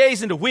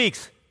 days into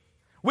weeks,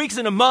 weeks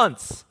into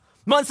months,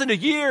 months into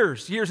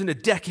years, years into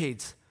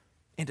decades,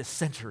 into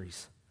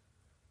centuries.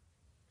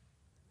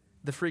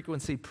 The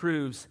frequency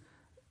proves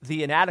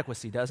the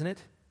inadequacy, doesn't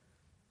it?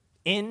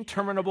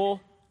 Interminable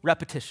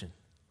repetition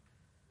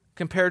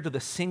compared to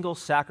the single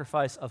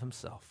sacrifice of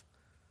himself.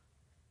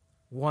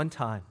 One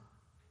time,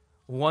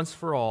 once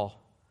for all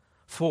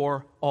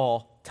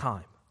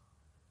time.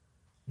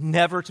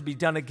 Never to be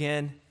done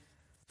again,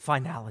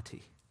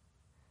 finality.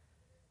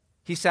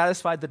 He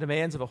satisfied the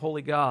demands of a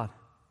holy God.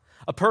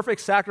 A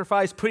perfect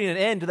sacrifice, putting an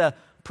end to the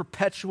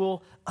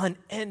perpetual,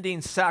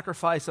 unending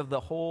sacrifice of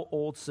the whole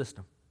old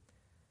system.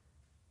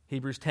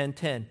 Hebrews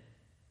 10:10.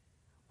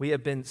 We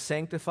have been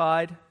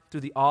sanctified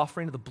through the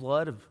offering of the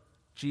blood of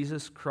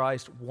Jesus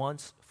Christ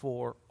once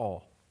for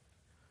all.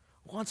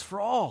 Once for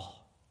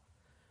all.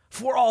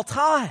 For all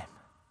time.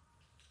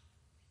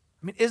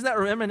 Isn't that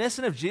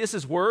reminiscent of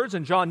Jesus' words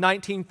in John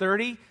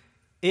 19:30?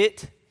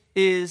 It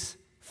is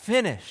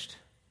finished.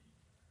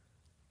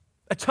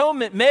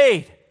 Atonement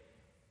made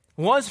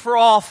once for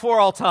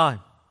all time.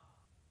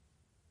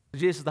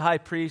 Jesus is the high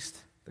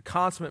priest, the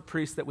consummate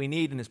priest that we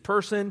need in his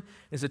person,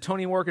 his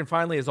atoning work, and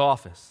finally his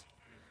office.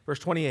 Verse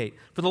 28,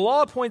 for the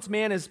law appoints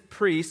man as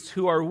priests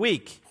who are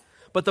weak,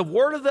 but the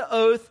word of the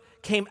oath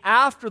came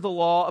after the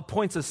law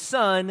appoints a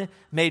son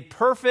made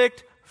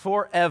perfect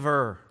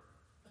forever.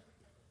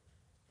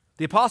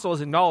 The apostle has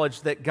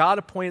acknowledged that God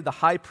appointed the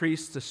high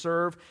priests to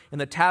serve in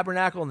the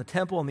tabernacle and the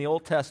temple in the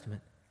Old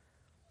Testament.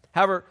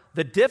 However,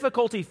 the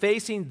difficulty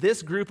facing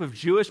this group of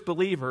Jewish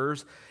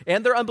believers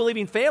and their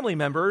unbelieving family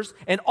members,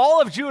 and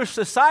all of Jewish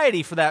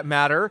society for that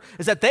matter,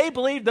 is that they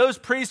believed those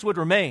priests would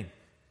remain.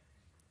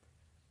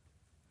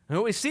 And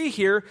what we see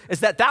here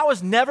is that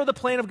was never the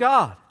plan of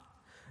God.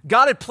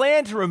 God had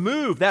planned to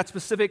remove that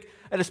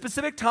at a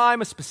specific time,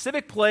 a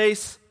specific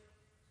place,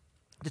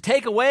 to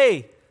take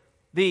away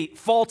the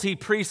faulty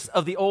priests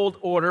of the old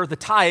order, the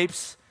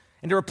types,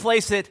 and to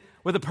replace it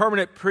with a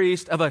permanent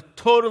priest of a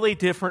totally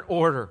different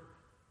order.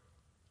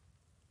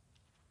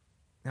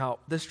 Now,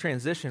 this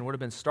transition would have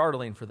been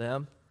startling for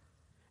them,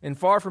 and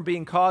far from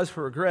being cause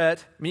for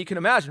regret. You can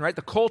imagine, right?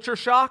 The culture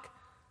shock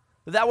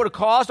that would have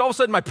caused. All of a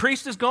sudden, my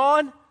priest is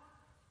gone.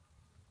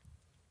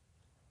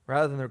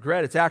 Rather than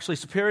regret, it's actually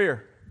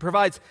superior. It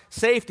provides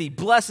safety,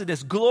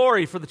 blessedness,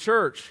 glory for the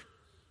church.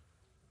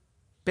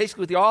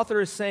 Basically, what the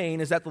author is saying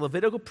is that the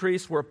Levitical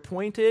priests were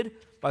appointed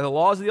by the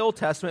laws of the Old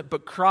Testament,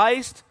 but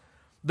Christ,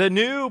 the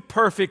new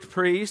perfect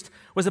priest,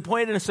 was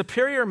appointed in a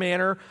superior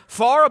manner,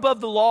 far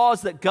above the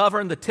laws that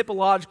govern the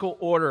typological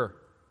order.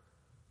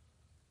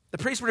 The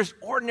priests were just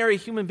ordinary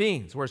human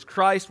beings, whereas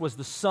Christ was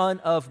the Son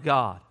of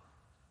God.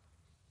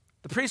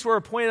 The priests were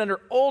appointed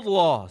under old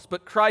laws,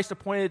 but Christ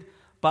appointed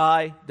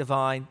by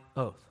divine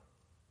oath.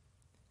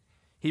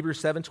 Hebrews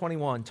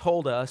 7:21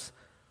 told us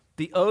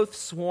the oath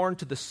sworn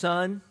to the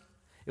Son.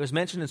 It was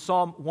mentioned in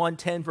Psalm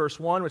 110, verse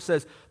 1, which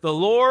says, "The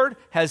Lord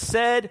has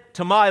said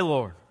to my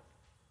Lord."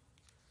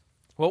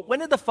 Well, when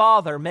did the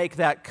Father make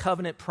that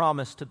covenant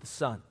promise to the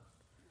Son?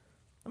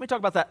 Let me talk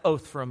about that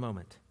oath for a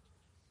moment.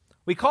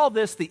 We call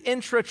this the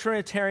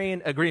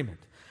intra-Trinitarian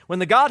agreement, when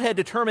the Godhead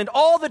determined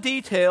all the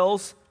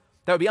details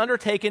that would be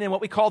undertaken in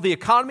what we call the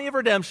economy of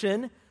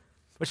redemption,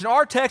 which in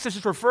our text is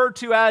just referred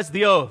to as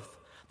the oath,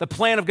 the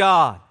plan of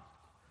God.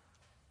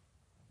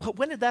 But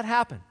when did that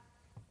happen?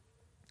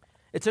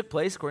 It took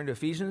place, according to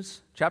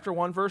Ephesians chapter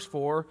 1, verse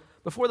 4,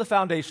 before the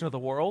foundation of the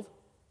world,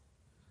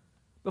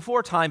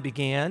 before time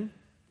began.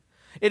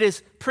 It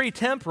is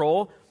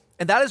pre-temporal,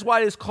 and that is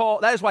why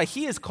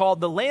he is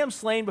called the Lamb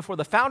slain before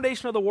the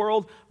foundation of the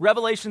world,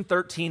 Revelation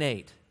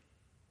 13:8.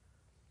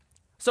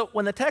 So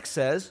when the text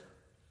says,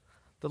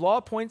 the law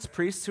appoints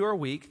priests who are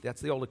weak,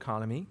 that's the old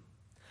economy,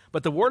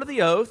 but the word of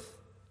the oath,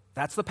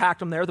 that's the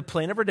pactum there, the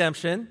plan of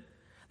redemption,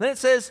 then it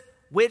says,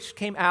 which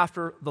came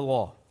after the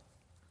law.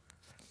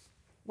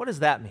 What does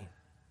that mean?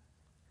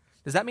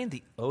 Does that mean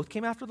the oath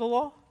came after the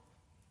law?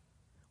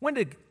 When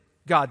did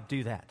God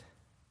do that?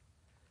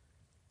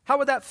 How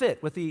would that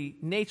fit with the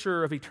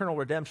nature of eternal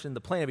redemption,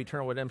 the plan of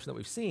eternal redemption that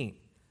we've seen?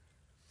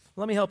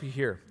 Let me help you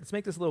here. Let's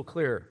make this a little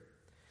clearer.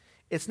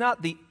 It's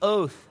not the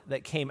oath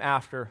that came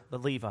after the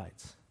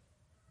Levites.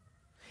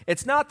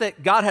 It's not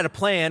that God had a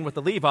plan with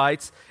the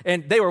Levites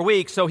and they were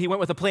weak, so he went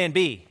with a plan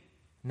B.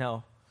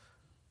 No.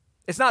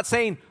 It's not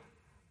saying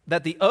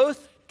that the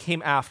oath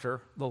came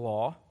after the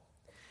law.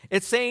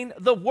 It's saying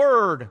the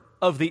word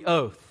of the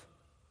oath.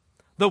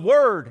 The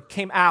word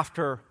came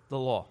after the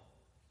law.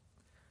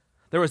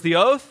 There was the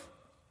oath,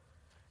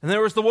 and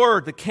there was the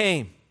word that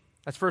came.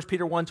 That's 1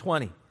 Peter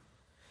 1:20.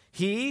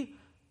 He,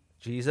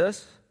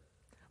 Jesus,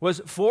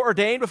 was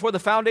foreordained before the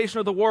foundation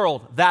of the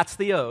world. That's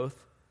the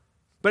oath.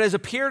 But has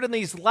appeared in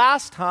these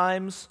last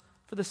times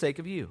for the sake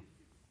of you.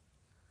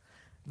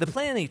 The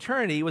plan in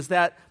eternity was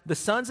that the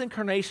Son's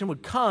incarnation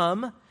would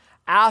come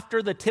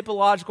after the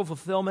typological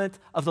fulfillment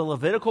of the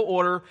Levitical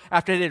order,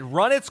 after it had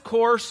run its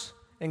course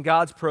in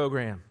God's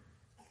program.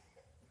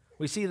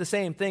 We see the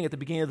same thing at the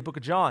beginning of the book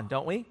of John,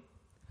 don't we?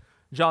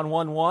 John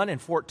 1:1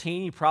 and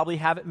 14, you probably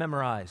have it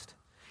memorized.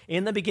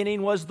 In the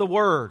beginning was the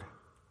Word,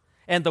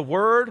 and the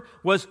Word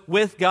was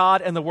with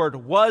God, and the Word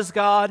was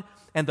God,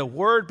 and the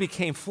Word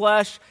became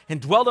flesh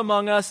and dwelt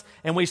among us,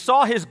 and we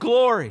saw His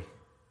glory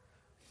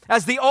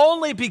as the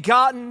only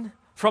begotten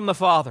from the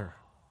Father.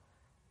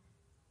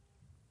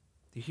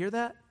 Do you hear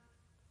that?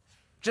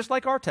 Just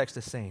like our text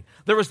is saying.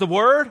 There was the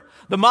Word,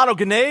 the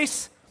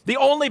monogenes, the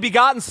only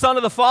begotten Son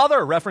of the Father,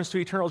 a reference to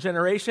eternal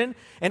generation.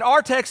 And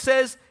our text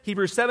says,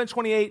 Hebrews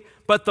 7:28,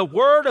 but the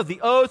word of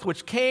the oath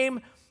which came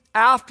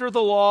after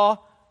the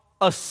law,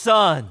 a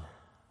Son.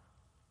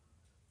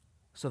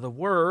 So the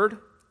Word,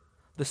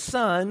 the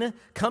Son,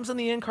 comes in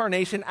the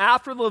incarnation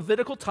after the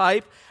Levitical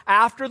type,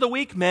 after the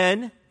weak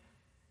men.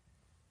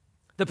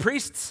 The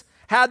priests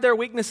had their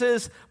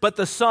weaknesses, but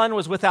the Son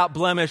was without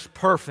blemish,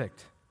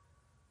 perfect.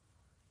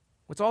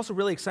 What's also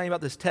really exciting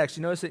about this text,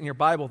 you notice it in your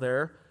Bible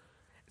there,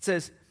 it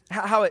says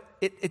how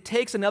it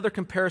takes another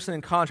comparison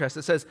and contrast.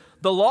 It says,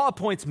 the law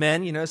appoints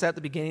men, you notice that at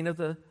the beginning of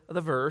the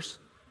verse.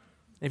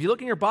 And if you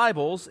look in your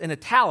Bibles, in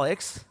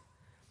italics,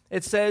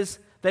 it says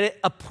that it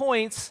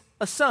appoints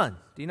a son.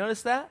 Do you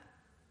notice that?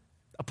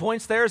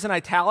 Appoints there is in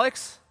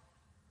italics.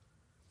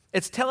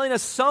 It's telling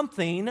us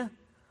something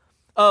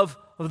of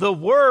the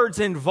Word's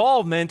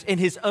involvement in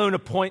His own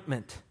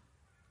appointment.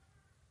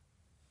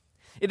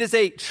 It is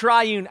a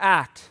triune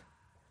act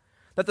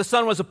that the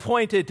Son was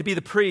appointed to be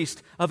the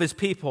priest of His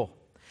people.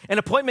 An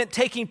appointment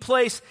taking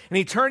place in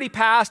eternity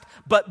past,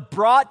 but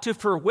brought to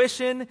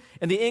fruition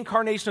in the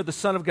incarnation of the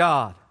Son of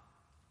God.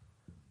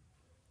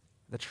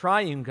 The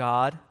triune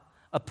God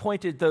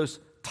appointed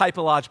those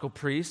typological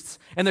priests,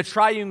 and the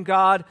triune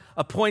God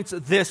appoints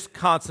this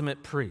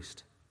consummate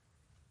priest.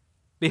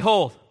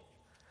 Behold,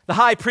 the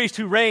high priest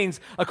who reigns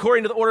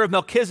according to the order of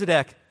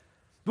Melchizedek,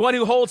 the one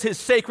who holds his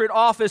sacred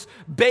office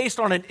based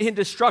on an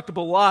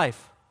indestructible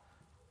life.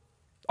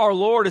 Our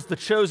Lord is the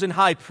chosen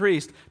high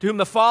priest, to whom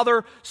the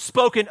Father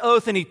spoke an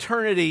oath in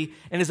eternity,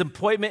 and His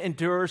appointment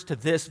endures to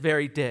this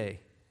very day.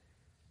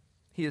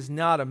 He is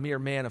not a mere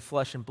man of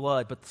flesh and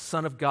blood, but the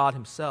Son of God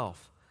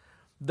Himself,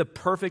 the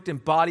perfect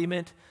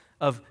embodiment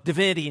of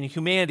divinity and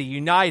humanity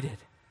united.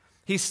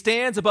 He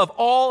stands above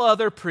all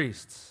other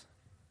priests.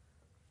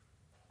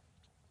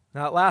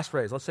 Now, that last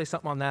phrase, let's say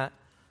something on that.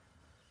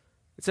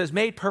 It says,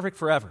 made perfect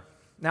forever.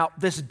 Now,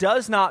 this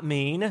does not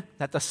mean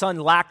that the Son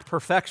lacked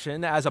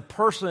perfection as a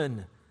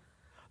person.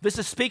 This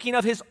is speaking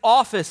of His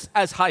office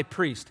as high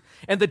priest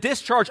and the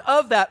discharge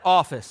of that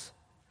office.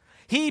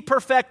 He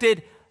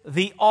perfected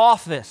the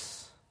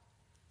office.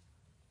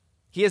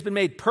 He has been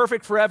made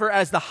perfect forever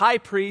as the high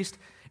priest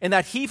and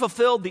that he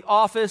fulfilled the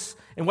office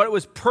and what it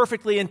was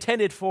perfectly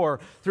intended for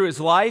through his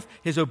life,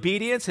 his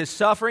obedience, his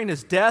suffering,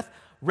 his death,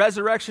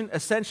 resurrection,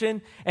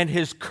 ascension, and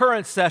his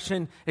current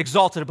session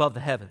exalted above the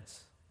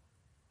heavens.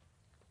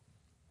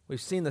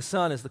 We've seen the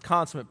Son as the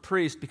consummate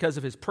priest because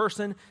of his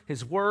person,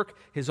 his work,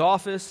 his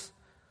office.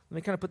 Let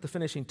me kind of put the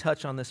finishing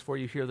touch on this for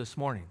you here this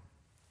morning.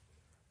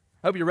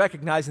 I hope you're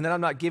recognizing that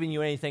I'm not giving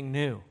you anything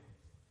new.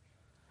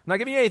 I'm not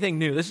giving you anything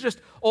new. This is just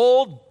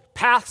old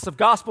paths of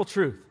gospel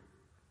truth.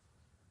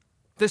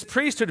 This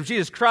priesthood of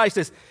Jesus Christ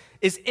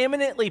is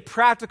eminently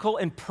practical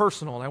and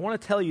personal, and I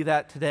want to tell you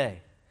that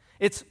today.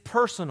 It's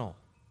personal.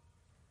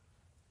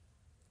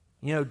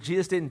 You know,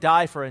 Jesus didn't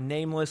die for a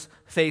nameless,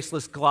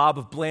 faceless glob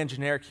of bland,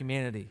 generic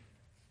humanity.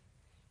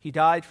 He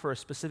died for a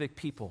specific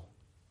people.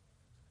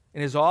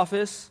 In his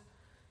office,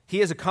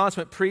 he as a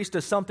consummate priest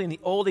does something the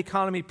old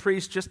economy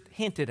priests just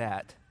hinted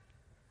at.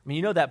 I mean,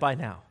 you know that by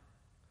now.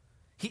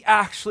 He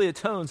actually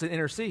atones and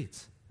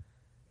intercedes.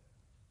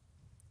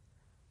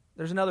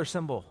 There's another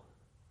symbol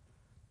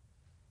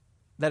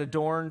that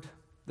adorned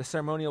the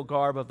ceremonial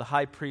garb of the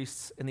high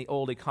priests in the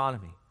old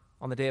economy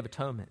on the Day of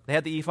Atonement. They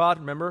had the ephod,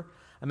 remember?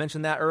 I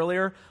mentioned that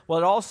earlier. Well,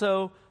 it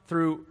also,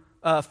 through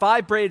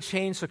 5 braided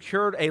chains,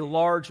 secured a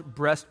large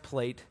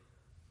breastplate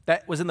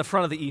that was in the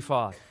front of the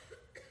ephod.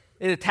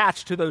 It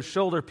attached to those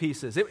shoulder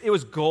pieces. It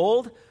was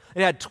gold.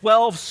 It had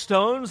 12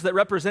 stones that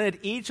represented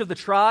each of the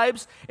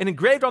tribes, and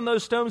engraved on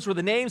those stones were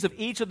the names of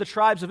each of the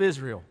tribes of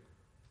Israel.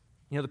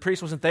 You know, the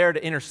priest wasn't there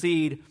to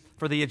intercede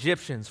for the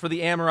Egyptians, for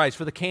the Amorites,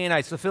 for the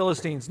Canaanites, the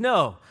Philistines.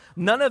 No,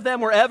 none of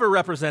them were ever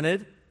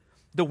represented.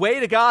 The way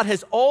to God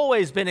has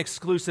always been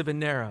exclusive and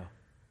narrow.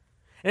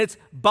 And it's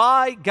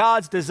by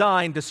God's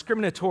design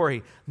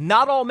discriminatory.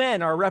 Not all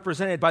men are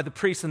represented by the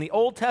priests in the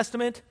Old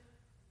Testament,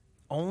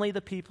 only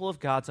the people of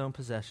God's own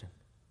possession.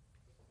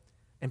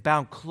 And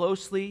bound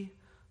closely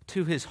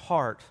to his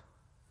heart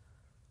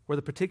were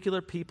the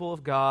particular people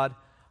of God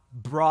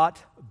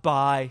brought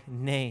by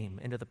name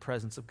into the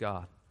presence of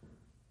God.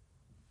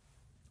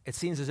 It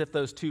seems as if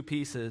those 2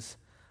 pieces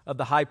of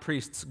the high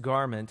priest's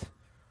garment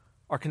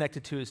are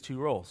connected to his 2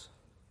 roles.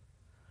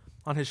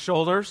 On his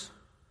shoulders,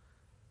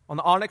 on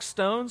the onyx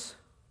stones,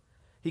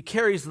 he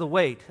carries the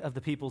weight of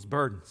the people's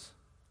burdens,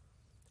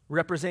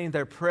 representing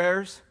their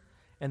prayers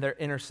and their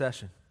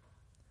intercession.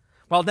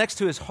 While next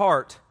to his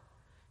heart,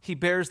 he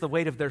bears the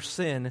weight of their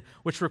sin,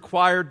 which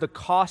required the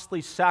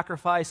costly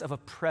sacrifice of a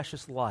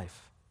precious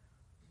life.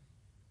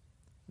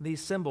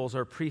 These symbols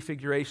are a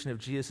prefiguration of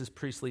Jesus'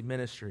 priestly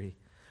ministry,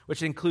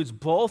 which includes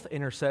both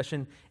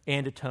intercession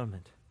and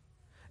atonement.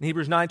 In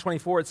Hebrews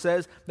 9:24, it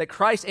says that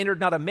Christ entered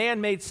not a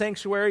man-made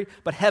sanctuary,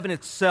 but heaven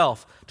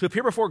itself, to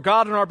appear before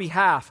God on our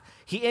behalf.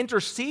 He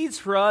intercedes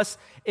for us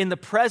in the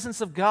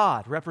presence of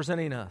God,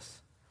 representing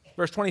us.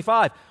 Verse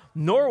 25,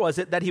 nor was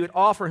it that he would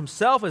offer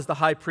himself as the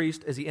high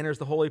priest as he enters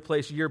the holy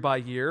place year by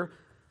year,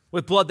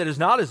 with blood that is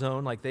not his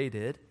own, like they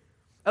did.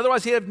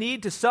 Otherwise, he'd have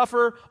need to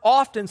suffer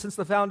often since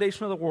the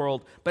foundation of the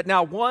world. But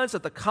now once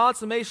at the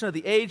consummation of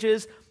the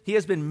ages, he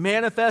has been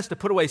manifest to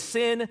put away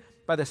sin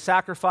by the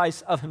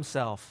sacrifice of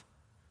himself.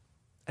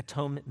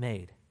 Atonement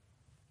made.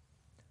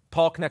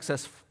 Paul connects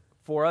us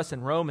for us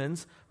in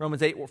Romans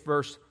 8,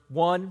 verse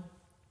 1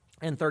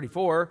 and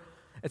 34.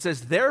 It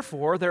says,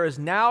 therefore, there is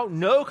now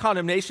no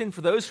condemnation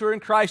for those who are in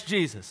Christ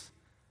Jesus,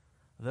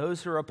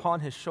 those who are upon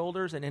his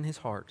shoulders and in his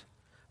heart.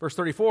 Verse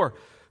 34,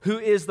 who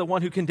is the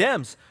one who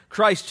condemns?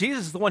 Christ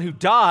Jesus is the one who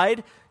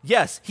died.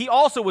 Yes, he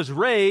also was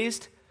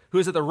raised, who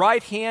is at the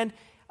right hand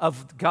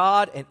of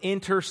God and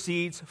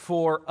intercedes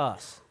for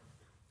us.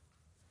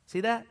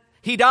 See that?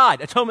 He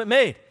died, atonement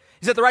made.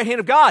 He's at the right hand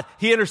of God.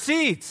 He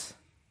intercedes.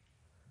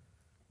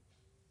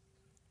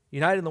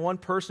 United in the one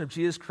person of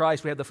Jesus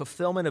Christ, we have the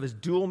fulfillment of his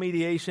dual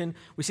mediation.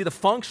 We see the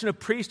function of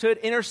priesthood,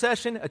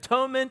 intercession,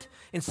 atonement,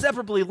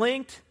 inseparably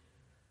linked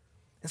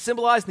and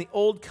symbolized in the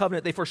old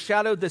covenant. They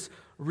foreshadowed this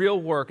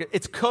real work.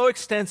 It's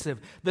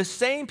coextensive. The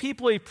same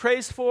people he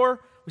prays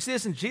for, we see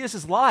this in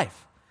Jesus'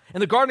 life.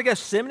 In the Garden of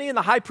Gethsemane, in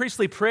the high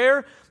priestly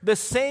prayer, the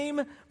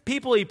same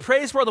people he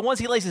prays for are the ones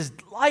he lays his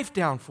life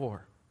down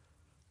for.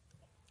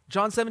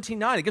 John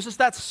 17:9, it gives us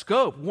that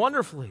scope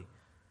wonderfully.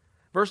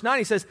 Verse 9,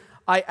 he says,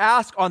 I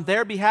ask on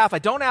their behalf. I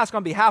don't ask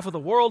on behalf of the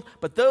world,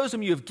 but those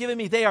whom you have given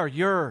me, they are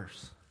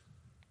yours.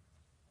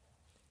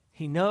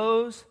 He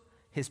knows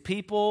his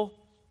people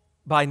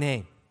by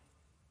name.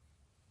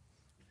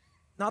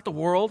 Not the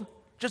world,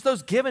 just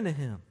those given to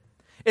him.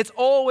 It's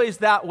always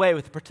that way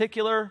with a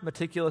particular,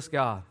 meticulous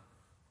God.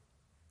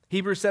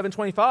 Hebrews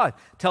 7:25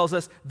 tells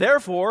us,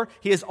 therefore,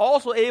 he is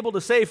also able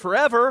to save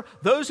forever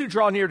those who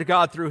draw near to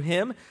God through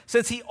him,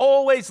 since he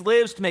always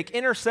lives to make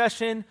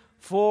intercession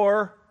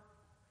for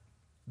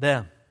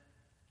them.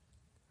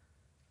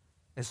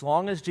 As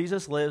long as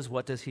Jesus lives,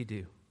 what does he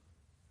do?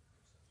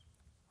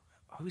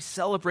 We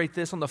celebrate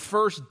this on the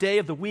first day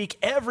of the week,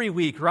 every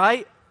week,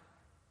 right?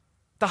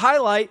 The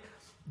highlight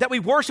that we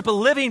worship a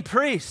living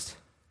priest,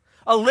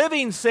 a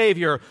living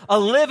Savior, a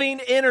living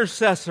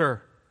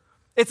intercessor.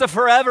 It's a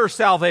forever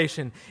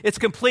salvation. It's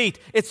complete.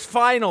 It's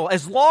final.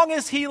 As long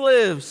as he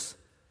lives,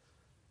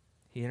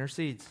 he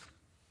intercedes.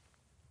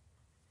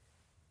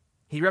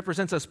 He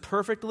represents us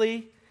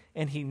perfectly,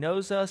 and he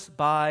knows us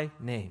by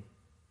name.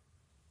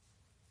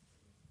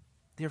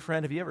 Dear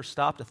friend, have you ever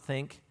stopped to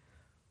think,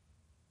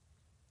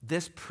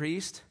 this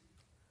priest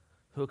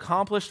who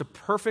accomplished a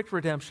perfect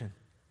redemption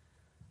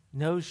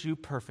knows you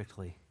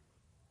perfectly.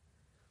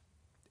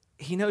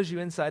 He knows you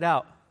inside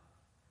out.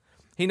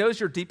 He knows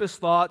your deepest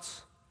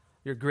thoughts,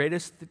 your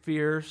greatest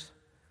fears.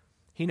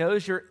 He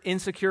knows your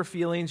insecure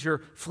feelings,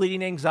 your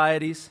fleeting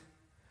anxieties.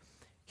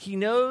 He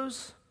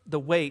knows the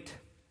weight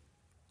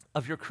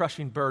of your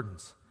crushing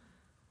burdens,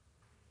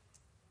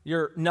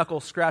 your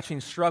knuckle-scratching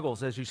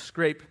struggles as you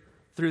scrape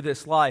through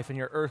this life in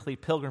your earthly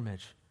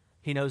pilgrimage.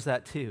 He knows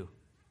that too.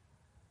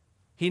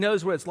 He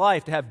knows what it's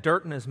like to have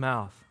dirt in his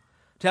mouth,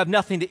 to have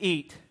nothing to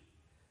eat.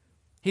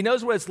 He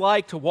knows what it's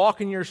like to walk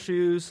in your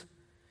shoes.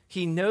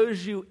 He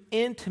knows you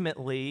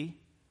intimately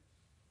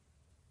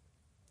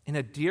in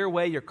a dear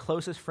way your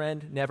closest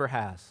friend never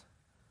has.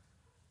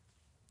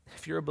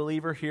 If you're a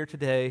believer here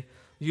today,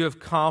 you have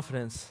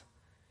confidence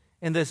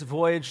in this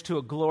voyage to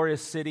a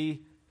glorious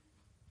city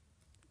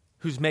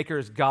whose maker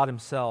is God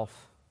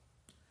himself.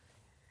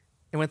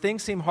 And when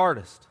things seem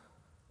hardest,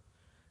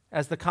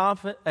 as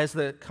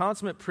the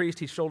consummate priest,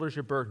 he shoulders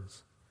your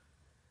burdens.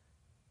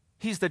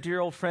 He's the dear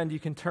old friend you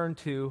can turn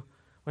to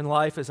when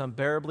life is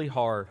unbearably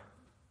hard.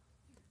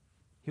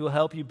 He will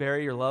help you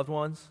bury your loved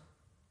ones.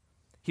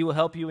 He will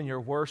help you in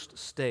your worst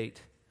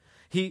state.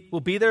 He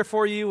will be there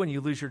for you when you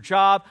lose your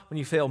job, when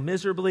you fail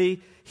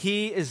miserably.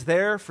 He is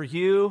there for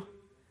you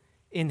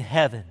in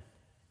heaven.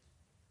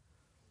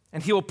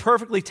 And he will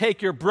perfectly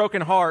take your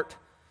broken heart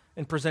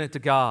and present it to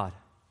God.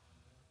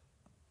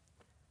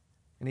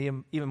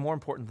 And even more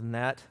important than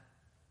that,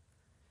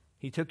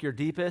 he took your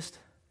deepest,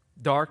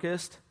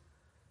 darkest,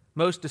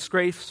 most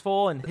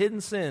disgraceful and hidden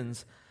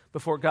sins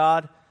before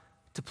God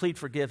to plead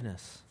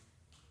forgiveness.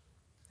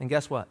 And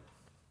guess what?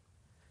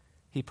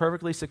 He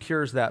perfectly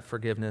secures that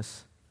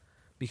forgiveness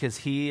because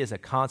he is a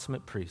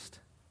consummate priest.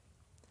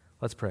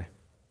 Let's pray.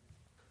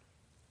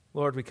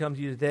 Lord, we come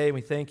to you today and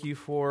we thank you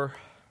for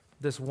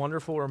this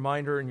wonderful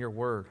reminder in your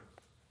word.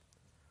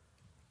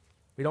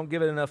 We don't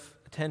give it enough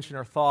attention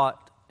or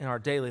thought in our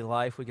daily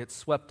life. We get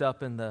swept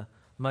up in the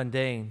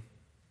mundane.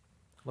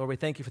 Lord, we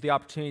thank you for the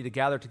opportunity to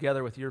gather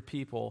together with your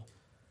people,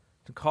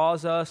 to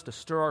cause us to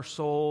stir our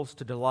souls,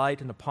 to delight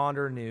and to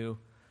ponder anew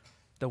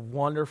the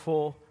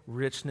wonderful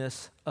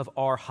richness of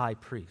our high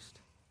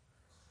priest.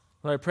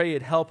 Lord, I pray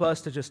you'd help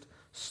us to just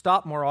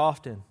stop more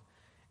often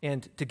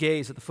and to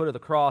gaze at the foot of the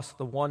cross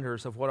the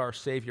wonders of what our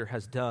Savior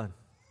has done.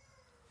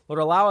 Lord,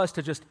 allow us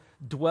to just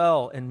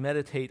dwell and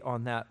meditate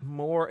on that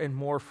more and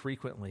more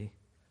frequently.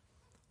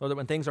 Lord, that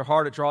when things are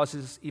hard, it draws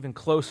us even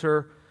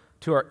closer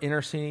to our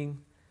interceding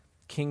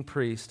King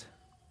Priest.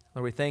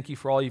 Lord, we thank you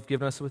for all you've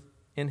given us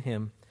in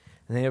him.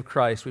 In the name of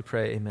Christ, we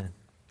pray, amen.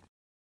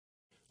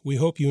 We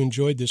hope you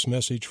enjoyed this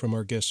message from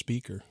our guest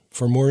speaker.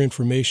 For more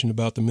information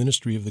about the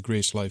ministry of the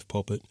Grace Life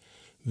Pulpit,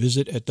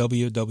 visit at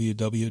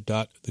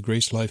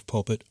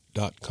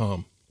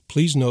www.thegracelifepulpit.com.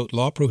 Please note,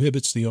 law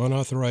prohibits the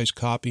unauthorized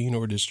copying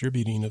or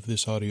distributing of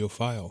this audio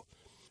file.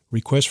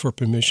 Requests for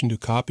permission to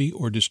copy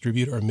or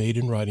distribute are made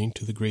in writing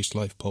to the Grace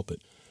Life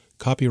Pulpit.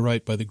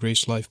 Copyright by the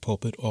Grace Life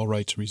Pulpit, all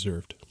rights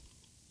reserved.